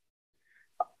that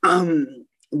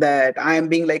that I am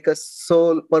being like a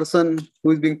soul person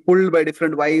who is being pulled by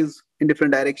different wives in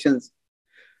different directions.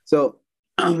 So,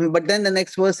 but then the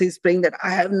next verse he's praying that I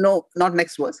have not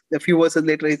next verse, a few verses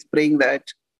later he's praying that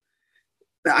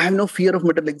I have no fear of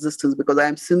material existence because I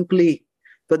am simply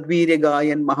Tadvirya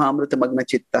Gayan Mahamrita Magna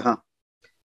Chittaha.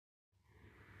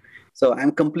 So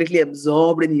I'm completely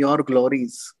absorbed in your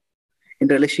glories, in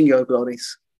relishing your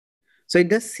glories. So it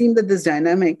does seem that this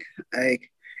dynamic,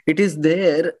 it is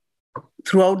there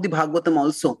throughout the Bhagavatam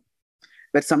also,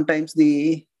 where sometimes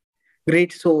the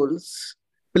great souls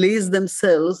place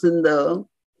themselves in the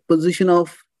position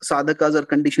of sadhakas or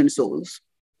conditioned souls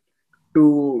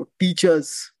to teach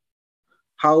us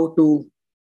how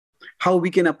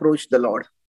we can approach the Lord.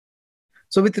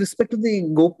 So with respect to the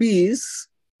gopis,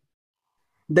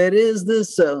 there is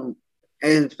this,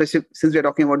 especially since we're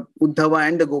talking about Uddhava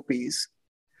and the gopis,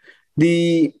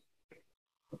 the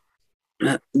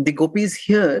gopis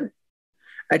here,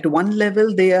 at one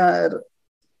level, they are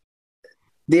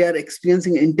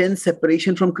experiencing intense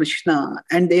separation from Krishna,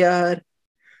 and they are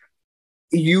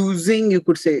using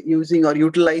or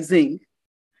utilizing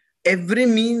every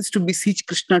means to beseech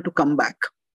Krishna to come back.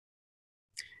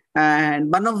 And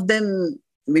one of them,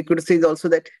 we could say, is also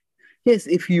that, yes,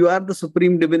 if you are the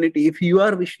supreme divinity, if you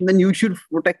are Vishnu, then you should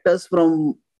protect us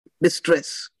from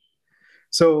distress.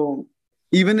 So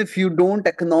even if you don't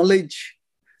acknowledge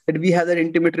that we have that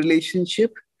intimate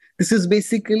relationship, this is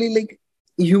basically like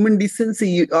human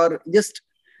decency, or just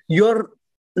your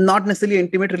not necessarily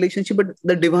intimate relationship, but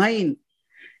the divine.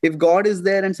 If God is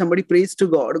there and somebody prays to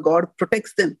God, God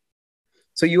protects them.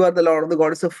 So you are the Lord of the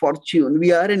goddess of fortune.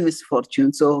 We are in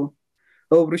misfortune. So,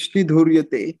 oh Vrishni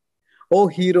Dhuryate, oh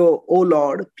hero, oh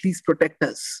Lord, please protect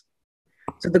us.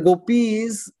 So the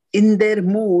gopis, in their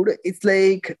mood, it's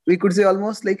like, we could say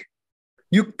almost like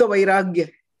Yukta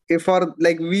Vairagya. If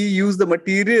we use the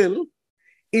material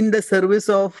in the service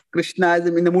of Krishna, as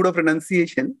in the mood of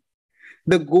renunciation,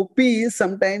 the gopis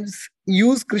sometimes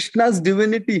use Krishna's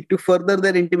divinity to further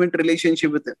their intimate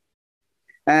relationship with him.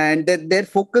 and that their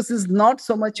focus is not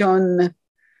so much on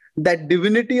that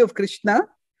divinity of Krishna,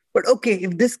 but okay,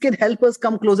 if this can help us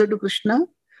come closer to Krishna,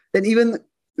 then even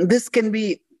this can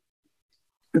be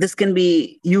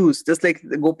used. Just like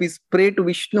the gopis pray to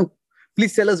Vishnu,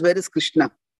 please tell us where is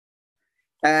Krishna.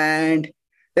 And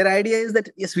their idea is that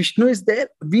yes, Vishnu is there,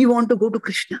 we want to go to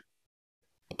Krishna.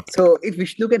 So if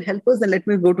Vishnu can help us, then let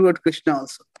me go toward Krishna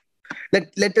also.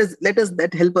 Let us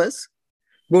that help us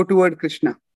go toward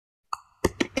Krishna.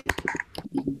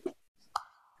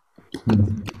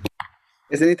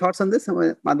 Is any thoughts on this,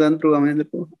 Madhavananda Prabhu, Amarendra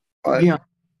Prabhu? Yeah,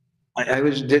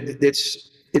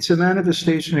 it's a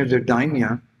manifestation of their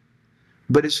dainya,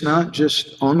 but it's not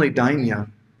just only dainya.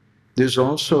 There's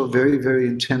also very, very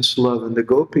intense love. And the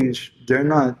gopis, they're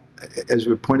not, as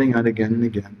we're pointing out again and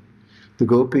again, the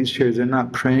gopis here, they're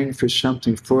not praying for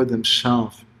something for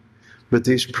themselves, but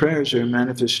these prayers are a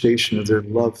manifestation of their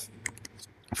love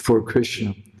for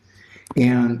Krishna.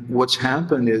 And what's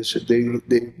happened is that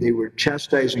they were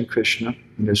chastising Krishna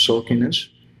in their sulkiness.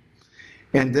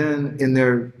 And then in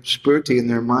their spurti, in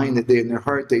their mind, in their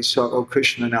heart, they saw, oh,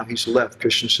 Krishna, now he's left.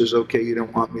 Krishna says, okay, you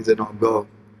don't want me, then I'll go.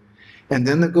 And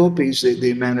then the gopis,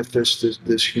 they manifest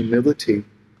this humility,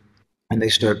 and they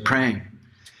start praying.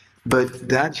 But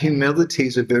that humility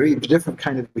is a very different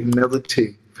kind of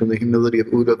humility from the humility of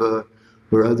Uddhava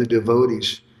or other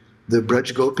devotees. The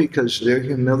Braj Gopikas, their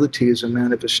humility is a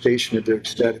manifestation of their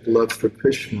ecstatic love for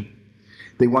Krishna.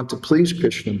 They want to please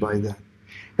Krishna by that.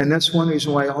 And that's one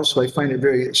reason why also I find it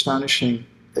very astonishing.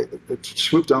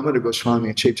 Swarup Damodar Goswami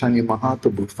and Chaitanya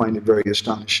Mahaprabhu find it very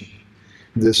astonishing.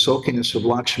 The sulkiness of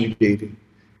Lakshmi Devi,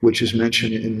 which is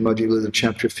mentioned in Madhya Lila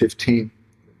chapter 14,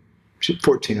 I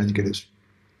think it is,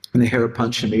 in the Hera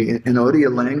Panchami. In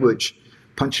Odiya language,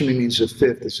 Panchami means the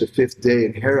fifth, it's the fifth day,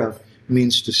 and Hera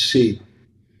means to see.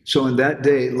 So on that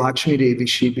day, Lakshmi Devi,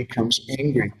 she becomes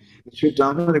angry. Sri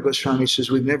Damodar Goswami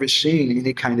says, we've never seen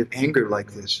any kind of anger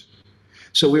like this.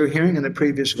 So we were hearing in the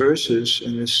previous verses,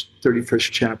 in this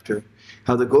 31st chapter,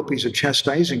 how the gopis are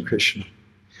chastising Krishna.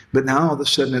 But now all of a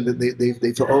sudden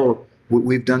they thought, oh,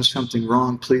 we've done something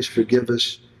wrong, please forgive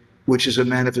us, which is a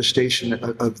manifestation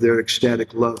of their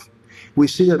ecstatic love. We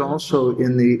see that also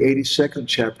in the 82nd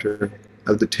chapter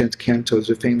of the 10th canto.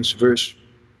 There's a famous verse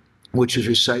which is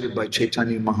recited by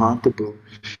Chaitanya Mahaprabhu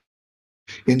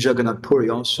in Jagannath Puri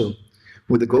also,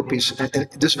 with the gopis. And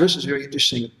this verse is very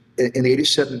interesting. In the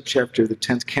 87th chapter of the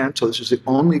 10th canto, this is the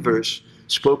only verse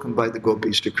spoken by the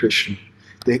gopis to Krishna.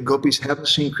 The gopis haven't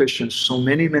seen Krishna in so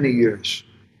many, many years.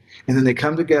 And then they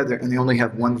come together and they only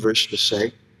have one verse to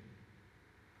say.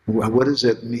 What does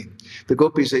that mean? The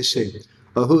gopis, they say,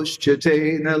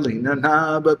 Ahushchate nalina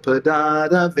naba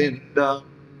padada vindam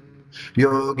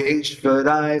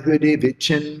Yogeshvarai hridi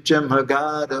vichincha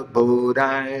magada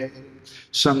bodhai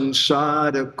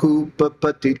Samsara kupa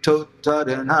patito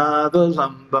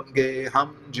taranavalam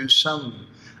geham jusam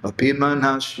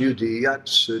apimanas yudiyat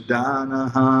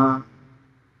sadanaha.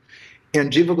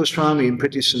 And Jiva Goswami in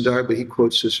Priti Sandarbha, he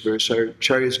quotes this verse. Our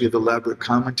acharyas give elaborate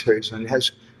commentaries on it. It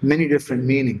has many different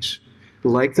meanings.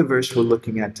 Like the verse we're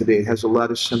looking at today, it has a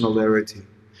lot of similarity.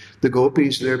 The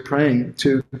gopis, they're praying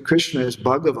to Krishna as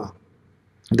Bhagavan,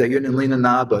 that you're Nilina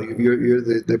Naba, you're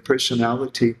the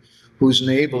personality whose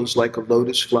navel is like a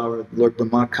lotus flower. Lord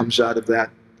Brahma comes out of that.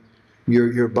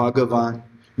 You're Bhagavan,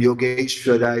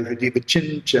 Yogeshvarai,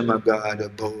 Hridivachincha Magada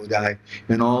Bodhai,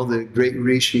 and all the great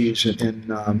rishis and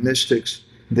mystics,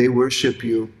 they worship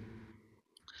you.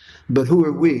 But who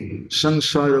are we?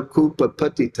 Sangsara Kupa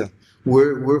Patita.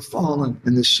 We're fallen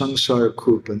in this Sangsara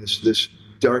Kupa, in this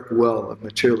dark well of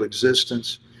material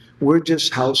existence. We're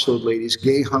just household ladies.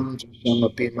 Geham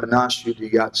Samapi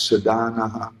Manashyudiyat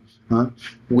Sadanaha.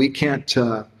 We can't,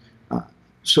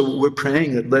 so we're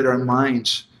praying that let our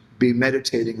minds be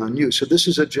meditating on you. So this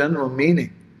is a general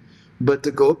meaning. But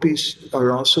the gopis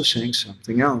are also saying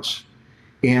something else.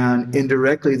 And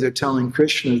indirectly they're telling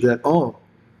Krishna that, oh,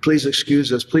 please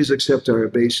excuse us, please accept our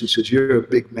obeisances. You're a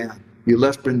big man. You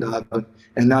left Vrindavan,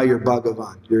 and now you're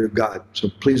Bhagavan, you're God. So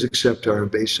please accept our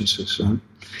obeisances.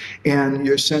 And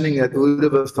you're sending that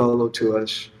Uddhava fellow to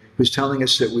us, who's telling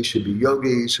us that we should be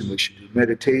yogis and we should do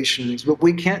meditation. But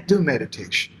we can't do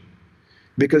meditation.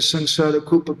 Because samsara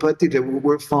kupapati, that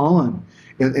we're fallen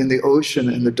in the ocean,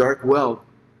 in the dark well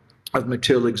of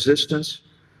material existence.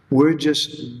 We're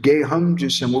just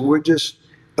gehamjusam, we're just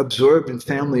absorbed in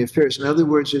family affairs. In other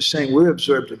words, they're saying we're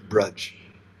absorbed in Braj.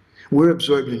 We're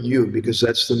absorbed in you because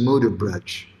that's the mood of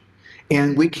Braj.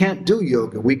 And we can't do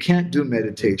yoga, we can't do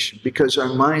meditation because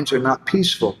our minds are not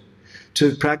peaceful.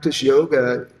 To practice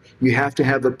yoga, you have to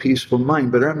have a peaceful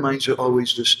mind, but our minds are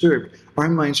always disturbed. Our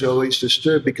minds are always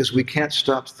disturbed because we can't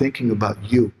stop thinking about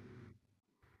you.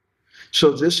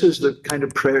 So this is the kind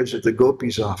of prayers that the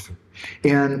gopis offer.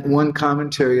 And one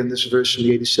commentary on this verse in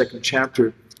the 82nd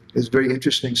chapter is very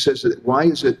interesting. It says that why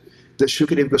is it that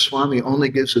Shukadeva Goswami only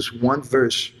gives us one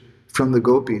verse from the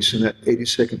gopis in that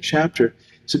 82nd chapter?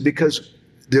 It's because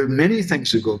there are many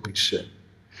things the gopis said.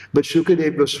 But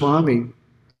Shukadeva Goswami,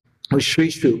 was Sri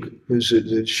Shuk, who's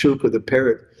the Shuk of the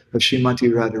parrot of Srimati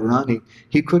Radharani,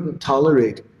 he couldn't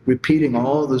tolerate repeating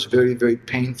all those very, very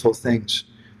painful things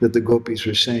that the gopis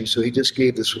were saying. So he just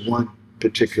gave this one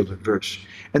particular verse.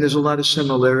 And there's a lot of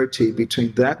similarity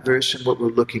between that verse and what we're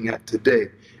looking at today.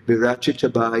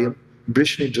 Virachitabayam,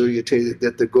 Brishni Duryate,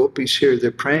 that the gopis here,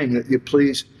 they're praying that you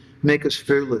please make us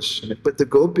fearless. But the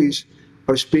gopis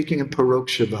are speaking in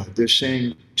parokshava. They're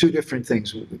saying two different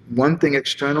things. One thing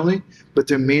externally, but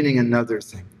they're meaning another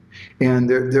thing. And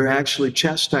they're actually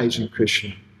chastising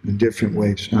Krishna in different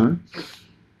ways. Huh?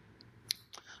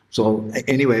 So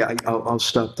anyway, I'll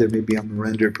stop there. Maybe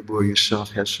Amarendra Prabhu or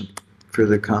yourself has some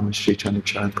further comments. Chaitanya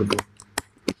Charan Prabhu.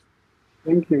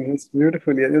 Thank you. It's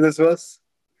beautiful. Yeah, this verse,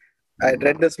 I had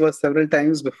read this verse several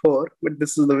times before, but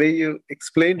this is the way you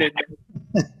explained it.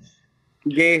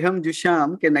 Geham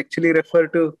Jusham can actually refer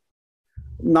to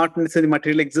not necessarily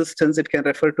material existence, it can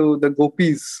refer to the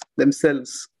gopis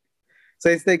themselves. So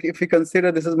it's like if you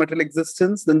consider this is material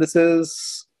existence, then this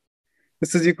is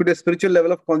you could a spiritual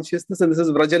level of consciousness, and this is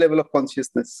Vraja level of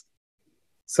consciousness.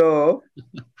 So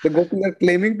the gopis are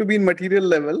claiming to be in material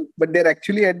level, but they're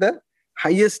actually at the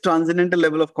highest transcendental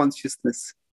level of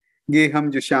consciousness.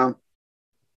 Geham Jusham.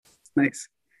 Nice.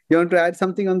 You want to add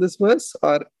something on this verse?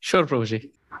 Or Sure,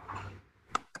 Prabhuji.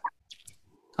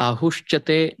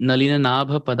 Ahushchate nalina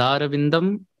nabha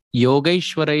padaravindam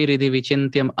yogaishwarairidhi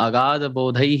vichintyam agada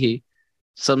bodhaihi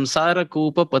samsara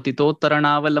kupa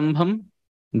patitottaranavalamham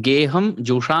geham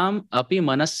jusham api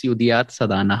manasyudiyat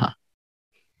sadanaha.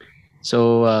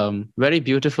 So very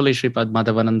beautifully Sripad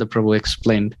Madhavananda Prabhu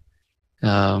explained.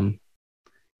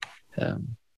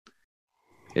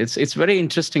 It's very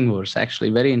interesting verse, actually,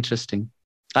 very interesting.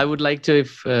 I would like to,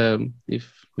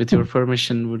 if with your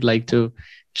permission, would like to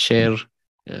share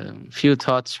few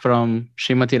thoughts from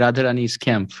Srimati Radharani's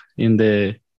camp in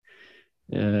the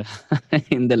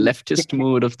in the leftist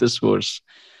mood of this verse.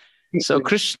 So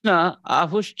Krishna,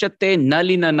 ahushchate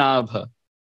nalina nabha.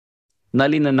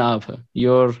 Nalina nabha.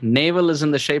 Your navel is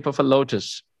in the shape of a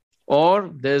lotus.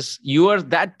 Or you are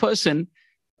that person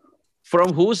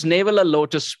from whose navel a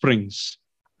lotus springs.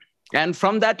 And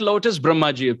from that lotus,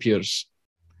 Brahmaji appears.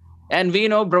 And we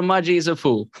know Brahmaji is a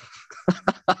fool.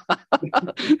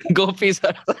 Gopis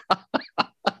have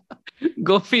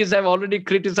already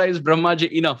criticized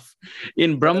Brahmaji enough.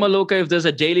 In Brahmaloka, if there's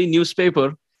a daily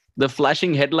newspaper, the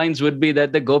flashing headlines would be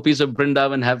that the gopis of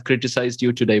Vrindavan have criticized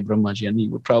you today, Brahmaji. And he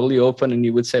would probably open and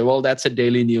he would say, well, that's a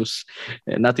daily news.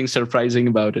 Nothing surprising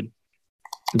about it.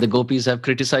 The gopis have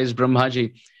criticized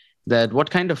Brahmaji that what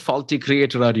kind of faulty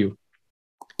creator are you?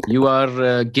 You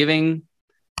are giving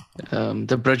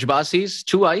the Brajbasis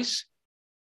 2 eyes.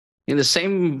 In the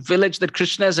same village that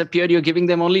Krishna has appeared, you're giving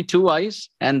them only 2 eyes.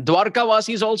 And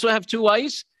Dwarkavasis also have 2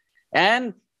 eyes.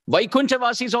 And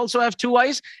Vaikuntavasis also have 2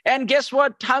 eyes. And guess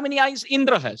what? How many eyes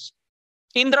Indra has?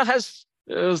 Indra has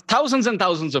thousands and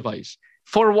thousands of eyes.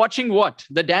 For watching what?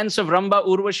 The dance of Ramba,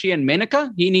 Urvashi, and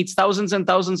Menaka. He needs thousands and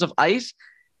thousands of eyes.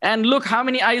 And look how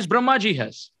many eyes Brahmaji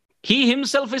has. He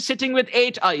himself is sitting with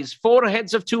 8 eyes, 4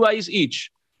 heads of 2 eyes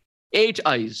each. 8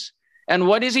 eyes. And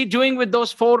what is he doing with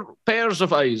those 4 pairs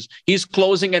of eyes? He's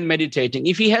closing and meditating.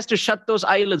 If he has to shut those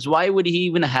eyelids, why would he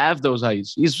even have those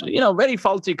eyes? He's, very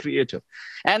faulty creator.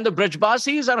 And the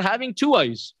Brajbasis are having 2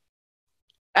 eyes.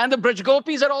 And the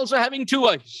Brajgopis are also having 2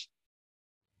 eyes.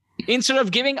 Instead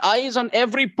of giving eyes on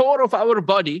every pore of our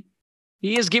body,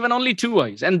 he has given only 2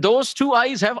 eyes. And those 2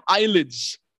 eyes have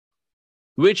eyelids,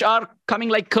 which are coming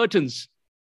like curtains.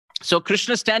 So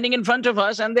Krishna is standing in front of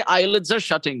us and the eyelids are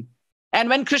shutting. And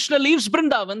when Krishna leaves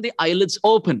Vrindavan, the eyelids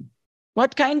open.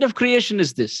 What kind of creation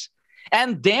is this?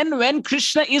 And then when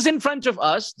Krishna is in front of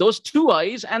us, those 2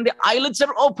 eyes and the eyelids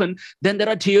are open, then there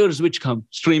are tears which come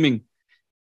streaming,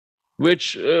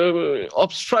 which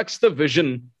obstructs the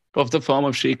vision of the form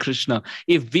of Sri Krishna.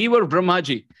 If we were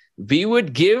Brahmaji, we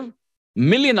would give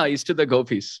 1,000,000 eyes to the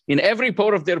gopis in every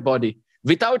pore of their body,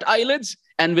 without eyelids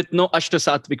and with no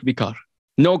ashtasattvic vikar,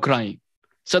 no crying,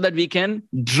 so that we can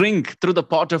drink through the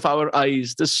pot of our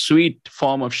eyes the sweet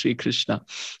form of Sri Krishna.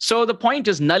 So the point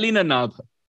is Nalina Nabha.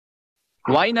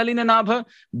 Why Nalina Nabha?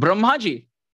 Brahmaji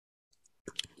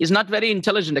is not very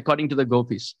intelligent according to the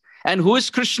gopis. And who is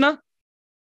Krishna?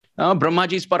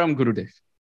 Brahmaji's Param Gurudev.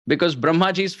 Because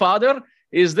Brahmaji's father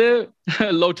is the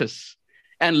lotus.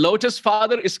 And lotus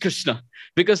father is Krishna.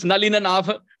 Because Nalina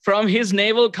Nabha, from his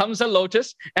navel comes a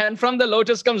lotus, and from the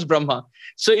lotus comes Brahma.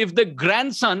 So if the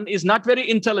grandson is not very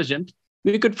intelligent,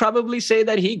 we could probably say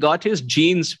that he got his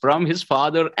genes from his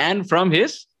father and from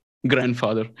his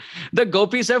grandfather. The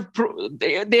gopis have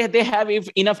they have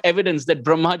enough evidence that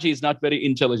Brahmaji is not very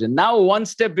intelligent. Now, one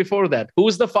step before that,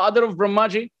 who's the father of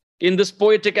Brahmaji in this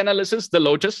poetic analysis? The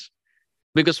lotus,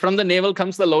 because from the navel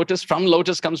comes the lotus, from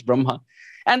lotus comes Brahma.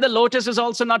 And the lotus is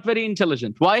also not very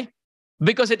intelligent. Why?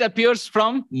 Because it appears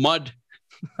from mud.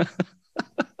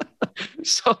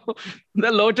 So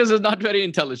the lotus is not very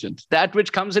intelligent. That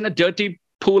which comes in a dirty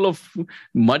pool of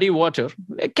muddy water,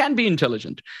 it can be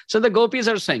intelligent. So the gopis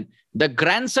are saying, the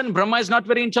grandson Brahma is not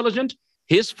very intelligent.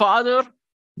 His father,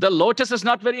 the lotus, is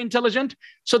not very intelligent.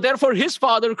 So therefore his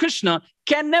father, Krishna,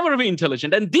 can never be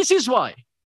intelligent. And this is why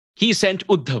he sent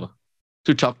Uddhava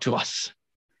to talk to us.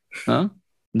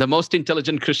 The most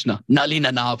intelligent Krishna, Nalina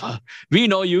Nava. We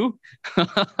know you,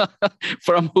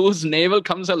 from whose navel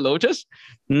comes a lotus.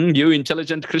 You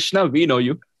intelligent Krishna, we know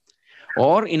you.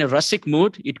 Or in a Rasik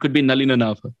mood, it could be Nalina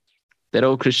Nava. That,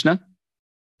 oh Krishna,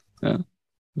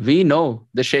 we know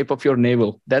the shape of your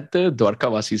navel that the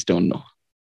Dwarkavasis don't know.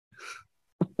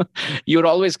 You're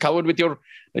always covered with your,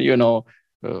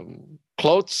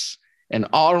 clothes and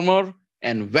armor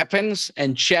and weapons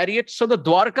and chariots. So the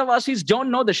Dwarkavasis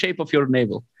don't know the shape of your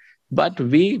navel. But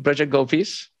we, Braja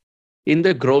Gopis, in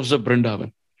the groves of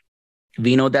Vrindavan,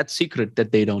 we know that secret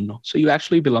that they don't know. So you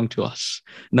actually belong to us,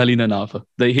 Nalina Nava,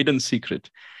 the hidden secret.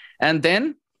 And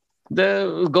then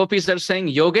the gopis are saying,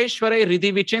 Yogeshwara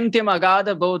Riddhi Vichintyam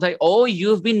Agada Bodhai. Oh,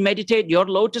 you've been meditated, your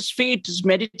lotus feet is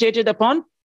meditated upon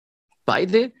by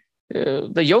the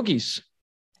yogis.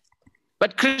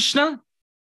 But Krishna,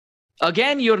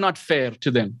 again, you're not fair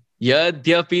to them.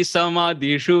 Yadyapi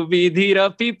samadhishu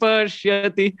vidhirapi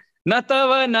pashyati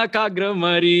natava nakagra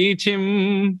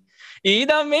marichim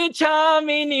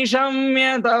idamechami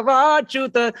nishamya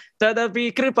tavachuta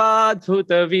tadapi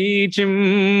kripadhuta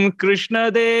vichim Krishna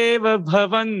deva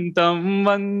bhavantam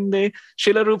vande.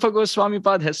 Srila Rupa Goswami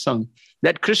Pad has sung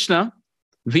that Krishna,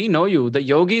 we know you. The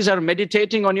yogis are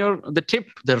meditating on the tip,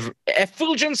 the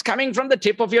effulgence coming from the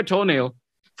tip of your toenail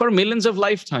for millions of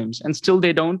lifetimes, and still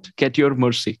they don't get your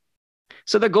mercy.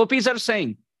 So the gopis are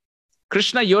saying,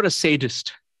 Krishna, you're a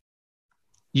sadist.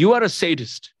 You are a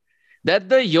sadist. That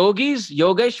the yogis,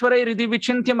 Yogeshwara Riddhi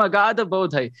Vichintyam Agada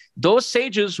Bodhai, those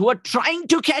sages who are trying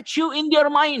to catch you in their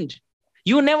mind,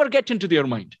 you never get into their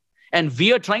mind. And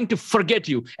we are trying to forget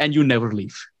you, and you never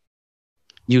leave.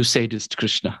 You sadist,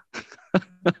 Krishna.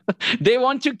 They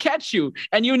want to catch you,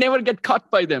 and you never get caught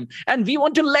by them. And we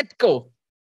want to let go,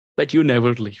 but you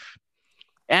never leave.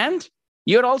 And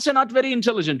you're also not very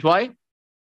intelligent. Why?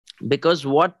 Because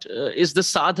what is the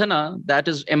sadhana that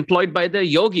is employed by the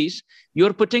yogis,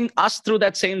 you're putting us through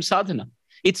that same sadhana.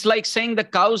 It's like saying the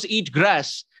cows eat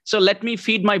grass, so let me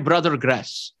feed my brother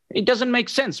grass. It doesn't make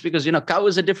sense because, cow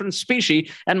is a different species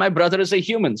and my brother is a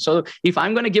human. So if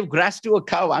I'm going to give grass to a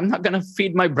cow, I'm not going to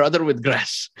feed my brother with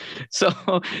grass. So,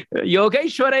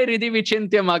 Yogeshwara Riddhi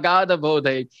Vichintyam Agada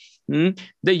Bodhai.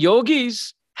 The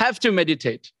yogis have to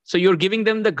meditate. So you're giving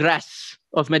them the grass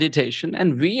of meditation.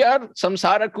 And we are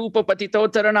samsara kupa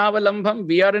patitotaranavalampham.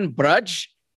 We are in Braj.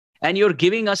 And you're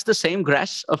giving us the same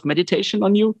grass of meditation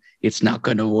on you. It's not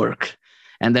going to work.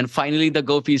 And then finally the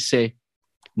gopis say,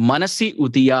 Manasi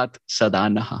udiyat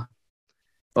sadanaha.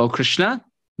 Oh Krishna,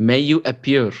 may you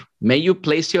appear. May you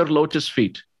place your lotus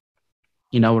feet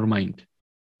in our mind.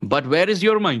 But where is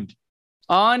your mind?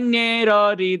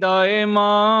 Anyera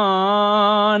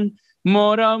ridaeman.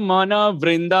 Mora mana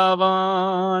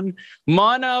vrindavan,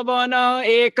 manavana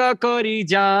eka kori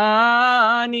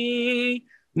jani,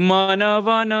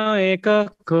 manavana eka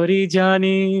kori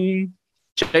jani.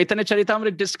 Chaitanya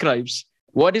Charitamrita describes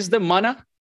what is the mana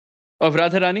of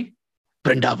Radharani?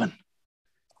 Vrindavan.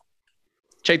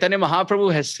 Chaitanya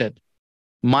Mahaprabhu has said,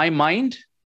 my mind,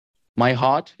 my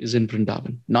heart is in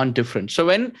Vrindavan, non-different. So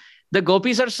when the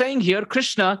gopis are saying here,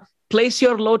 Krishna, place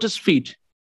your lotus feet.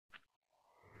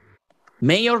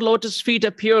 May your lotus feet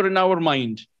appear in our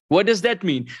mind. What does that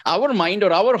mean? Our mind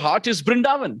or our heart is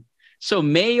Vrindavan. So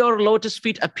may your lotus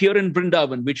feet appear in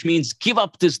Vrindavan, which means give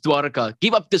up this Dwarka,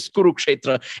 give up this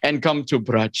Kurukshetra and come to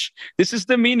Braj. This is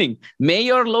the meaning. May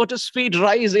your lotus feet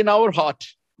rise in our heart.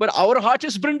 But our heart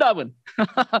is Vrindavan.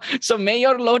 So may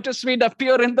your lotus feet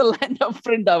appear in the land of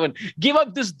Vrindavan. Give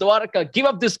up this Dwarka, give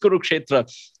up this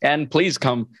Kurukshetra, and please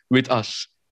come with us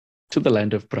to the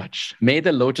land of Braj. May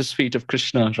the lotus feet of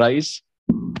Krishna rise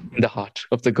in the heart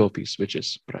of the gopis, which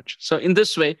is Braj. So in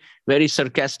this way, very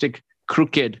sarcastic,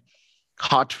 crooked,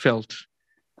 heartfelt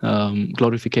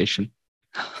glorification,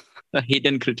 a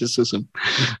hidden criticism.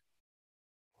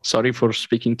 Sorry for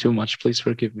speaking too much. Please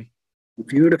forgive me.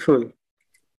 Beautiful.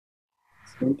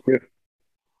 Thank you.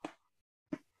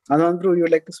 Anandru, you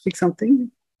would like to speak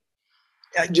something?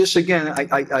 Just again,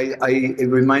 it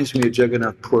reminds me of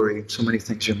Jagannath Puri. So many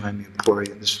things remind me of Puri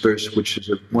in this verse, which is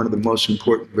one of the most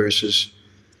important verses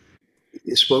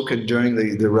spoken during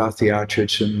the Rath Yatra.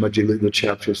 It's in Madhya Lila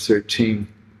chapter 13.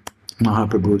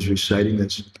 Mahaprabhu is reciting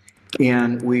this.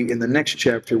 And in the next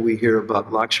chapter, we hear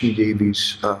about Lakshmi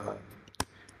Devi's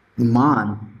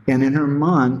man. And in her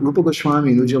man, Rupa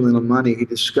Goswami in Ujjwala Nilamani, he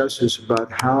discusses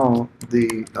about how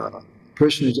the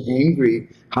person is angry,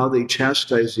 how they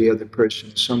chastise the other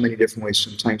person in so many different ways,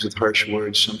 sometimes with harsh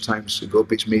words, sometimes the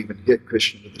gopis may even hit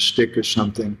Krishna with a stick or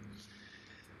something.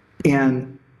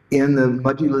 And in the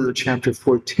Madhya Lila chapter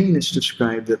 14, it's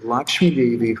described that Lakshmi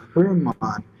Devi, her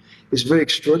man, is very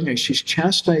extraordinary. She's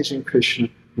chastising Krishna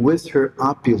with her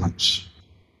opulence.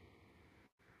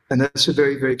 And that's a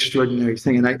very, very extraordinary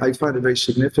thing. And I find it very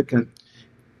significant,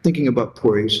 thinking about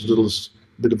Puri, it's a little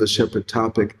bit of a separate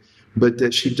topic, but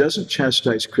that she doesn't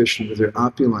chastise Krishna with her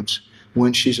opulence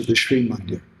when she's at the Sri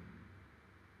Mandir.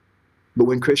 But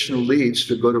when Krishna leaves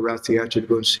to go to Rath Yatra to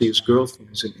go and see his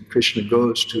girlfriends, and Krishna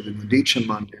goes to the Mundicha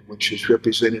Mandir, which is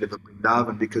representative of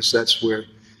Vrindavan, because that's where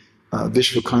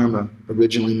Vishvakarma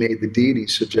originally made the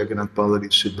deities of Jagannath,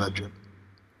 Baladev, Subhadra.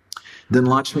 Then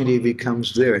Lakshmi Devi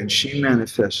comes there and she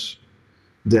manifests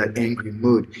that angry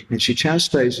mood. And she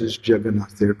chastises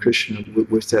Jagannath there, Krishna,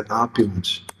 with that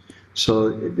opulence. So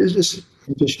it's just an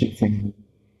interesting thing.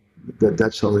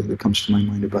 That's all that comes to my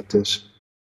mind about this.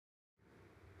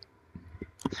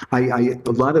 A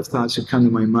lot of thoughts have come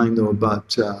to my mind, though, about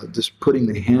just putting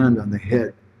the hand on the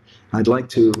head. I'd like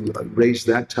to raise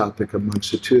that topic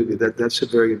amongst the two of you. That's a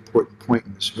very important point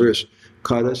in this verse.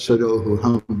 Kara sarohu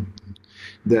hum.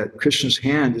 That Krishna's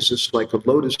hand is just like a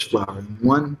lotus flower. And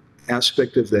one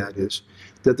aspect of that is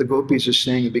that the gopis are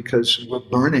saying, because we're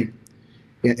burning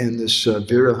in this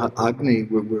viraha agni,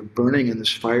 we're burning in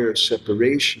this fire of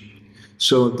separation.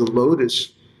 So the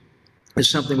lotus is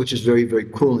something which is very, very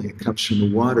cooling. It comes from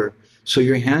the water. So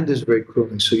your hand is very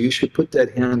cooling. So you should put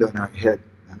that hand on our head.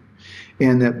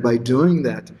 And that by doing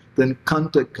that, then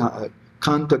kanta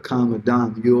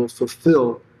kamadam, you'll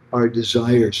fulfill our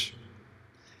desires.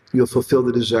 You'll fulfill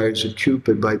the desires of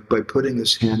Cupid by putting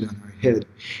this hand on our head.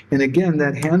 And again,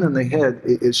 that hand on the head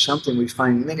is something we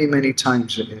find many, many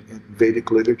times in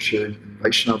Vedic literature, in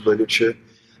Vaishnava literature,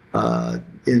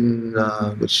 in,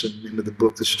 what's the name of the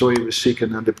book? The story of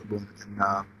Rasikananda Prabhu,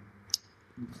 and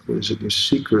what is it,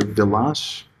 Rasika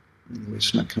Vilas? Anyway,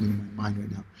 it's not coming to my mind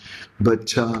right now.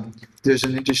 But there's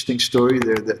an interesting story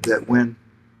there that when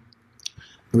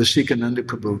Rasikananda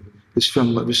Prabhu is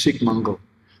from Rasik Mangal,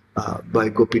 by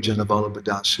Gopi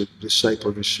Janavallabha, a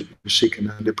disciple of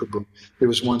Rasikananda Prabhu. There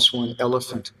was once one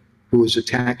elephant who was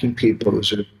attacking people. It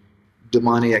was a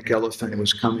demoniac elephant. It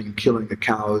was coming and killing the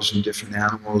cows and different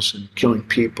animals and killing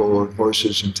people and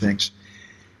horses and things.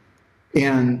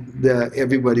 And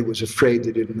everybody was afraid.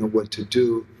 They didn't know what to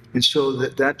do. And so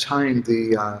at that time,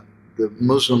 the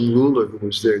Muslim ruler who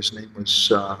was there, his name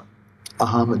was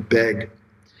Ahmed Beg,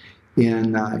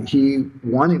 and he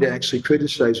wanted to actually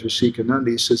criticize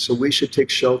Rasikananda. He said, so we should take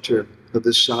shelter of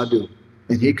this sadhu,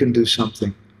 and he can do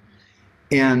something.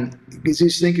 And because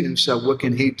he's thinking to himself, what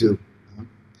can he do?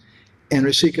 And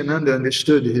Rasikananda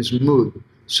understood his mood.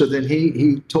 So then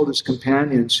he told his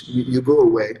companions, you go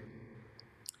away.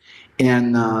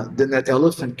 And then that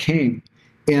elephant came,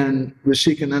 and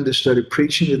Rasikananda started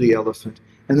preaching to the elephant.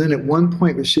 And then at one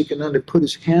point, Rasikananda put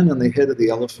his hand on the head of the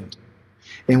elephant.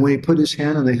 And when he put his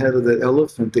hand on the head of the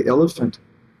elephant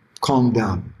calmed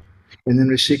down. And then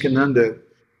Rasikananda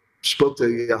spoke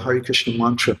the Hare Krishna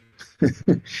mantra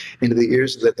into the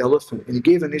ears of that elephant. And he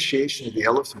gave initiation to the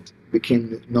elephant. It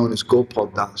became known as Gopal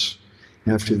Das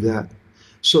after that.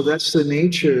 So that's the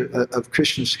nature of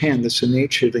Krishna's hand. That's the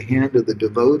nature of the hand of the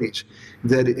devotees,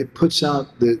 that it puts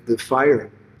out the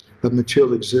fire of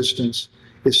material existence.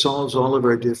 It solves all of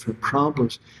our different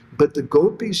problems. But the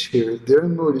gopis here, their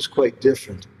mood is quite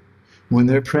different. When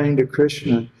they're praying to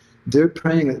Krishna, they're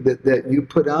praying that you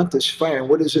put out this fire. And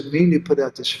what does it mean to put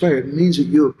out this fire? It means that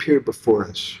you appear before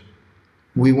us.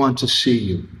 We want to see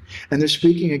you. And they're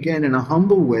speaking again in a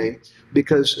humble way,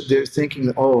 because they're thinking,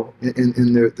 in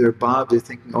their bhav, they're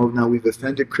thinking, now we've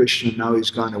offended Krishna, now he's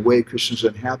gone away, Krishna's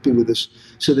unhappy with us.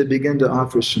 So they begin to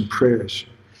offer some prayers.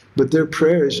 But their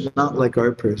prayer is not like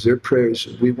our prayers. Their prayers,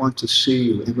 we want to see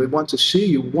you. And we want to see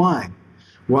you, why?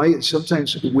 Why?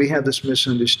 Sometimes we have this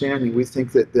misunderstanding. We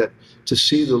think that to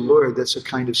see the Lord, that's a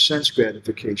kind of sense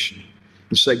gratification.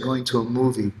 It's like going to a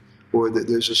movie, or that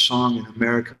there's a song in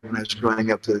America when I was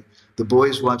growing up, The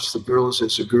boys watch the girls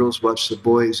as the girls watch the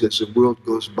boys as the world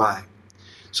goes by.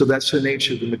 So that's the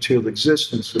nature of the material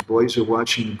existence. The boys are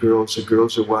watching the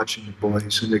girls are watching the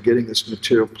boys, and they're getting this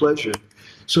material pleasure.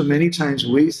 So many times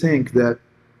we think that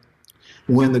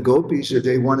when the gopis,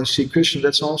 they want to see Krishna,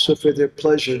 that's also for their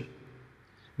pleasure.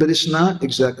 But it's not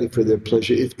exactly for their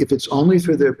pleasure. If it's only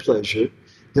for their pleasure,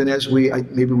 then as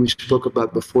maybe we spoke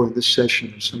about before in this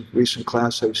session, in some recent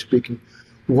class I was speaking,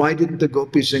 why didn't the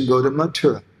gopis then go to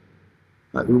Mathura?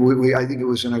 I think it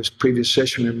was in our previous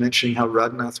session we were mentioning how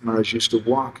Radhanath Maharaj used to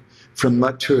walk from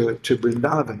Mathura to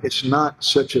Vrindavan. It's not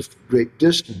such a great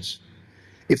distance.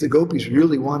 If the gopis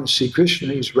really want to see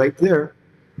Krishna, he's right there.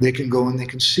 They can go and they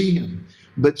can see him.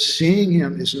 But seeing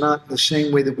him is not the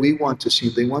same way that we want to see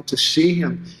him. They want to see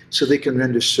him so they can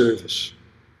render service.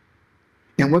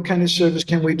 And what kind of service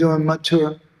can we do in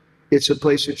Mathura? It's a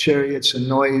place of chariots and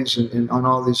noise and on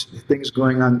all these things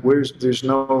going on. There's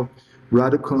no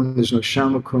Radhakund, there's no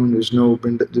Shamakund, there's no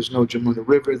Jamuna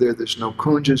River there's no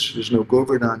Kunjas, there's no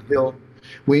Govardhan Hill.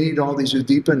 We need all these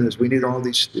Udipanas, we need all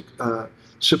these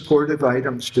supportive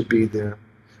items to be there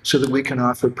so that we can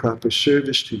offer proper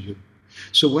service to you.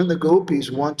 So when the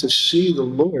gopis want to see the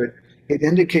Lord, it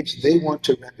indicates they want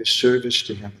to render service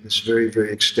to him in this very,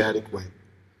 very ecstatic way.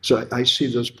 So I see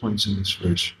those points in this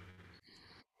verse.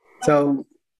 So,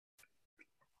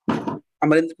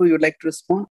 Amarendra, you would like to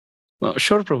respond? Well,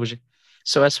 sure, Prabhuji.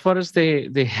 So as far as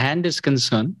the hand is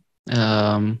concerned,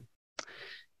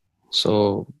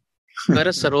 so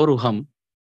Karasaroruham,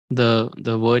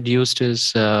 the word used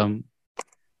is,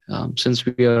 since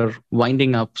we are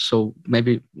winding up, so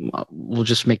maybe we'll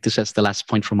just make this as the last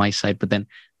point from my side, but then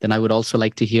I would also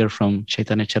like to hear from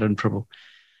Chaitanya Charan Prabhu.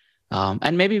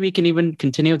 And maybe we can even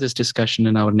continue this discussion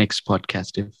in our next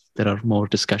podcast if there are more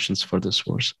discussions for this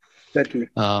verse. Certainly.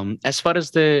 As far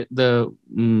as the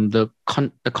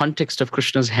context of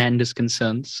Krishna's hand is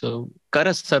concerned, so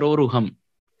Kara Saroruham.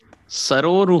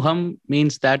 Saroruham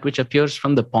means that which appears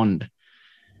from the pond,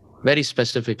 very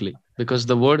specifically, because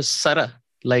the word Sara,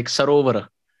 like Sarovara,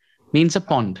 means a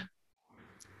pond.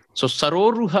 So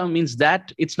Saroruha means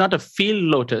that it's not a field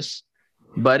lotus,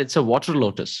 but it's a water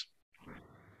lotus.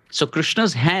 So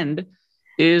Krishna's hand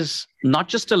is not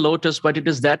just a lotus, but it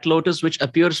is that lotus which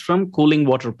appears from cooling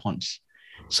water ponds.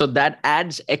 So that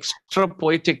adds extra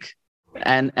poetic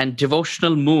and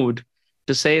devotional mood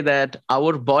to say that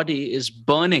our body is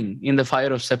burning in the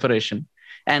fire of separation.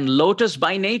 And lotus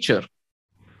by nature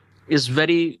is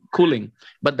very cooling.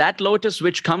 But that lotus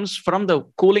which comes from the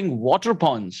cooling water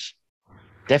ponds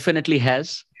definitely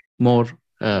has more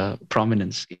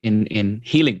prominence in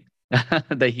healing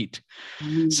the heat.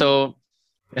 So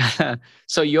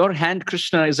your hand,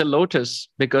 Krishna, is a lotus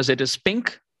because it is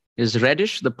pink, is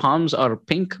reddish. The palms are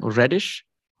pink or reddish.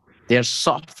 They're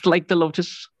soft like the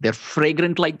lotus. They're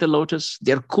fragrant like the lotus.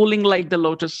 They're cooling like the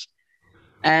lotus.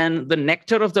 And the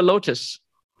nectar of the lotus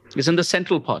is in the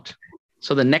central part.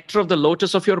 So the nectar of the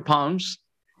lotus of your palms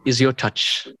is your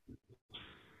touch.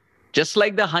 Just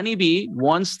like the honeybee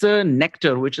wants the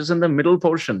nectar, which is in the middle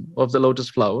portion of the lotus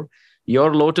flower,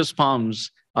 your lotus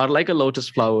palms are like a lotus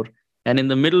flower, and in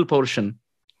the middle portion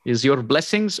is your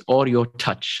blessings or your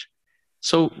touch.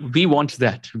 So we want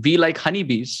that. We, like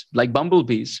honeybees, like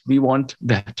bumblebees, we want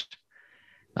that.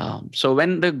 So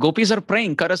when the gopis are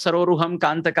praying, Kara Saroruham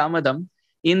Kanta Kamadam,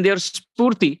 in their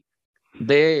spurti,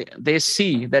 they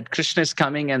see that Krishna is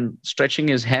coming and stretching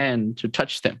his hand to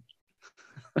touch them.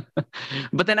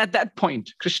 But then at that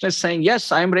point, Krishna is saying,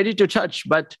 yes, I am ready to touch,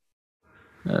 but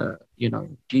do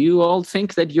you all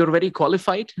think that you're very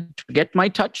qualified to get my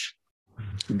touch?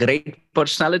 Great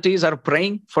personalities are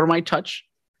praying for my touch.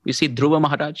 We see Dhruva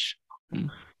Maharaj.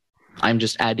 I'm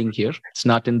just adding here. It's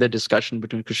not in the discussion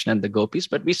between Krishna and the gopis,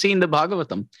 but we see in the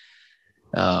Bhagavatam,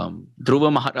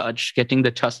 Dhruva Maharaj getting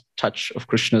the touch of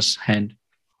Krishna's hand.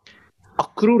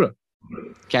 Akrura,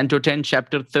 Canto 10,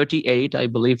 Chapter 38, I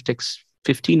believe, text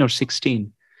 15 or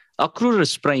 16. Akrura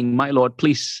is praying, my Lord,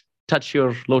 please touch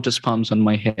your lotus palms on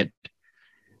my head.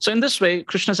 So in this way,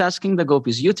 Krishna is asking the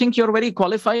gopis, you think you're very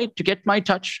qualified to get my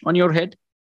touch on your head?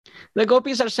 The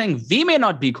gopis are saying, we may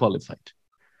not be qualified,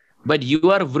 but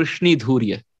you are Vrishni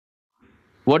Dhurya.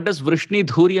 What does Vrishni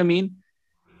Dhurya mean?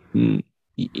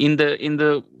 In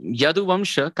the Yadu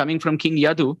Vamsha, coming from King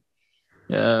Yadu,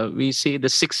 we see the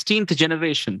 16th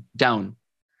generation down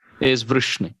is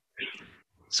Vrishni.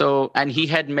 So, and he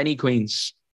had many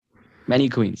queens.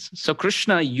 So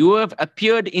Krishna, you have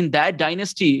appeared in that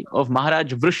dynasty of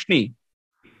Maharaj Vrishni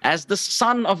as the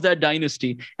son of that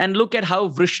dynasty. And look at how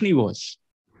Vrishni was.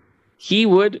 He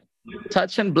would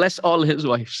touch and bless all his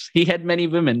wives. He had many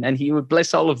women and he would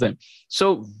bless all of them.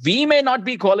 So we may not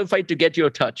be qualified to get your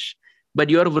touch, but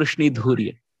you are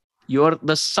Vrishnidhurya. You are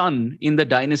the son in the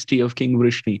dynasty of King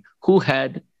Vrishni, who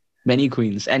had many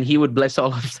queens, and he would bless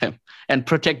all of them and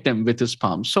protect them with his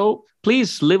palm. So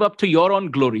please live up to your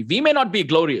own glory. We may not be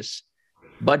glorious,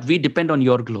 but we depend on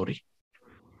your glory.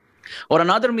 Or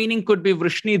another meaning could be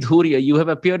Vrishnidhurya. You have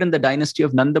appeared in the dynasty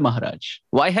of Nanda Maharaj.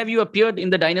 Why have you appeared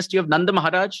in the dynasty of Nanda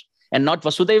Maharaj and not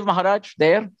Vasudev Maharaj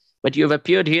there? But you have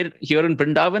appeared here in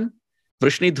Vrindavan,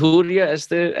 Vrishnidhurya as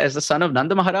the son of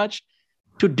Nanda Maharaj,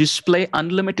 to display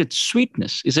unlimited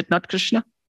sweetness. Is it not, Krishna?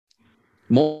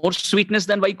 More sweetness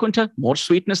than Vaikuntha, more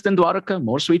sweetness than Dwaraka,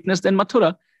 more sweetness than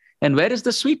Mathura. And where is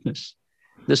the sweetness?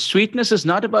 The sweetness is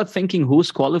not about thinking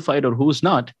who's qualified or who's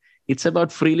not. It's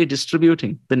about freely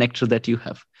distributing the nectar that you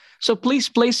have. So please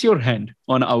place your hand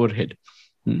on our head.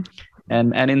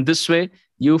 And in this way,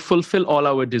 you fulfill all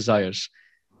our desires.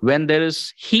 When there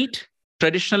is heat,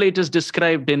 traditionally it is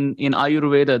described in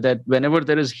Ayurveda that whenever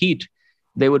there is heat,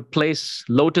 they would place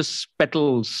lotus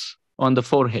petals on the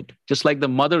forehead, just like the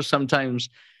mother sometimes.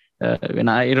 When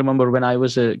I remember when I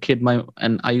was a kid,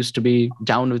 and I used to be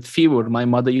down with fever, my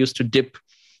mother used to dip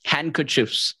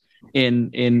handkerchiefs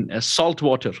in salt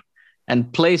water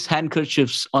and place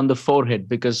handkerchiefs on the forehead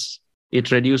because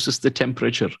it reduces the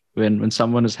temperature when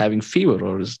someone is having fever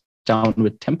or is down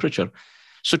with temperature.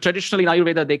 So traditionally in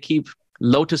Ayurveda, they keep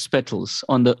lotus petals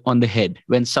on the head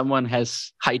when someone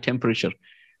has high temperature,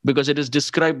 because it is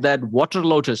described that water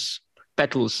lotus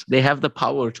petals, they have the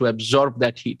power to absorb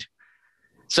that heat.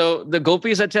 So the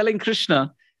gopis are telling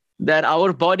Krishna that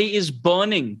our body is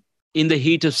burning in the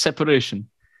heat of separation,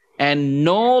 and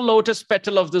no lotus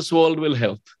petal of this world will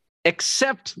help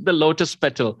except the lotus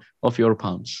petal of your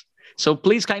palms. So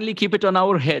please kindly keep it on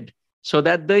our head so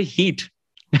that the heat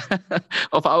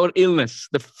of our illness,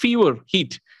 the fever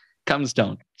heat, comes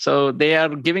down. So they are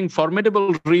giving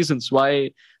formidable reasons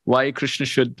why Krishna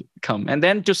should come. And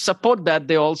then to support that,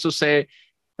 they also say,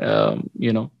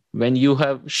 when you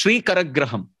have Shri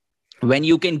Karagraham, when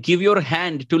you can give your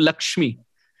hand to Lakshmi,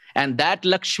 and that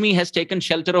Lakshmi has taken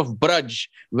shelter of Braj,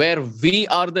 where we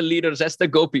are the leaders as the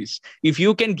gopis. If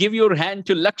you can give your hand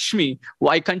to Lakshmi,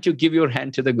 why can't you give your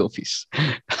hand to the gopis?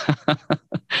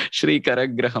 Shri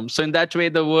Karagraham. So in that way,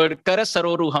 the word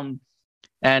Karasaroruham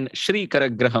and Shri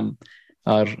Karagraham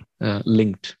are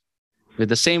linked with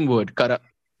the same word, Kara,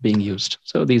 being used.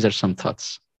 So these are some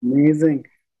thoughts. Amazing.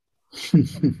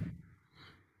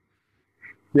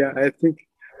 Yeah, I think,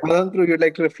 Madhavananda, you'd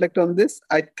like to reflect on this?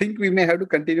 I think we may have to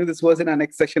continue this verse in our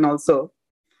next session also.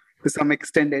 To some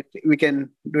extent, we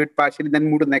can do it partially, then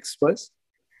move to the next verse.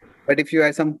 But if you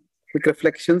have some quick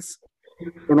reflections,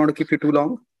 don't want to keep you too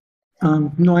long.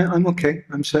 No, I'm okay.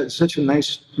 Such a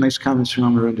nice comments from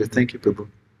Amarendra. Thank you, Prabhu.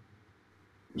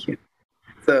 Yeah.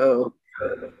 So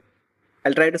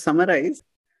I'll try to summarize.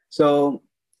 So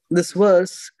this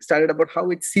verse started about how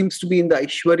it seems to be in the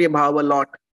Aishwarya Bhava a lot,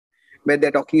 where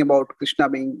they're talking about Krishna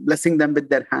blessing them with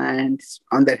their hands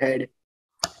on their head.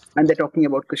 And they're talking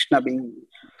about Krishna being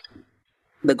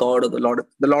the God or the Lord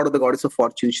of the goddess of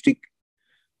fortune, Shri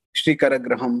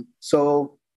Karagraham.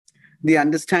 So the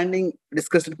understanding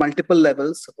discussed at multiple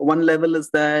levels. One level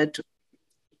is that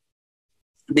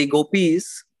the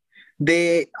gopis,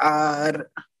 they are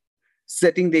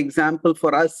setting the example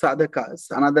for us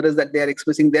sadhakas. Another is that they are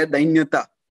expressing their dainyata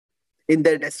in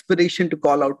their desperation to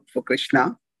call out for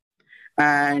Krishna.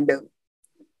 And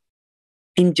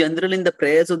in general, in the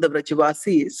prayers of the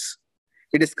Vrajavasis,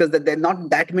 we discussed that there are not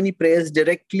that many prayers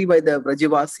directly by the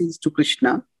Vrajavasis to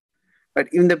Krishna. But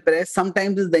in the prayers,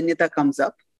 sometimes this dainyata comes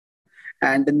up.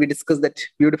 And then we discussed that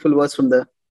beautiful verse from the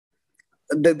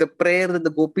prayer that the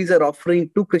gopis are offering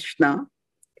to Krishna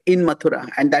in Mathura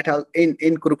and that in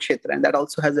Kurukshetra. And that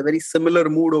also has a very similar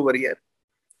mood over here.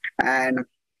 And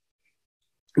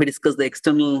we discussed the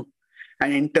external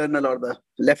and internal, or the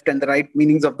left and the right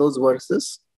meanings of those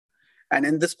verses. And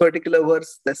in this particular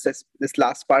verse, this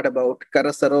last part about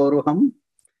Karasaroruham,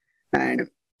 and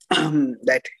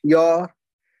that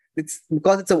it's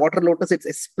because it's a water lotus, it's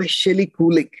especially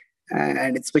cooling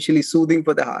and it's especially soothing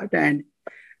for the heart, and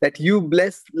that you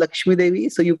bless Lakshmi Devi,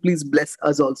 so you please bless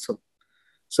us also.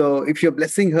 So if you're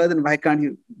blessing her, then why can't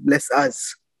you bless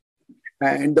us?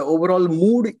 And the overall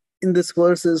mood in this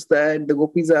verse is that the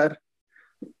gopis are,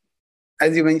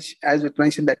 as we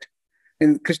mentioned, that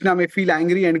Krishna may feel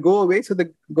angry and go away. So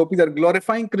the gopis are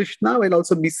glorifying Krishna while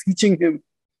also beseeching him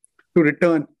to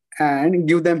return and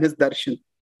give them his darshan.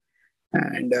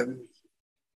 And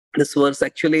this verse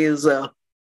actually is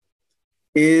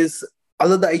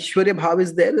although the Aishwarya Bhav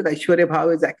is there, the Aishwarya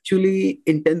Bhav is actually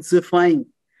intensifying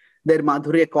their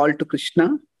Madhurya call to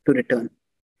Krishna to return.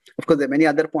 Of course, there are many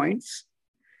other points.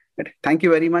 But thank you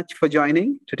very much for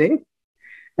joining today.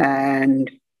 And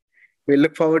we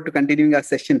look forward to continuing our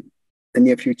session in the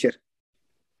near future.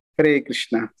 Hare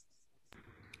Krishna.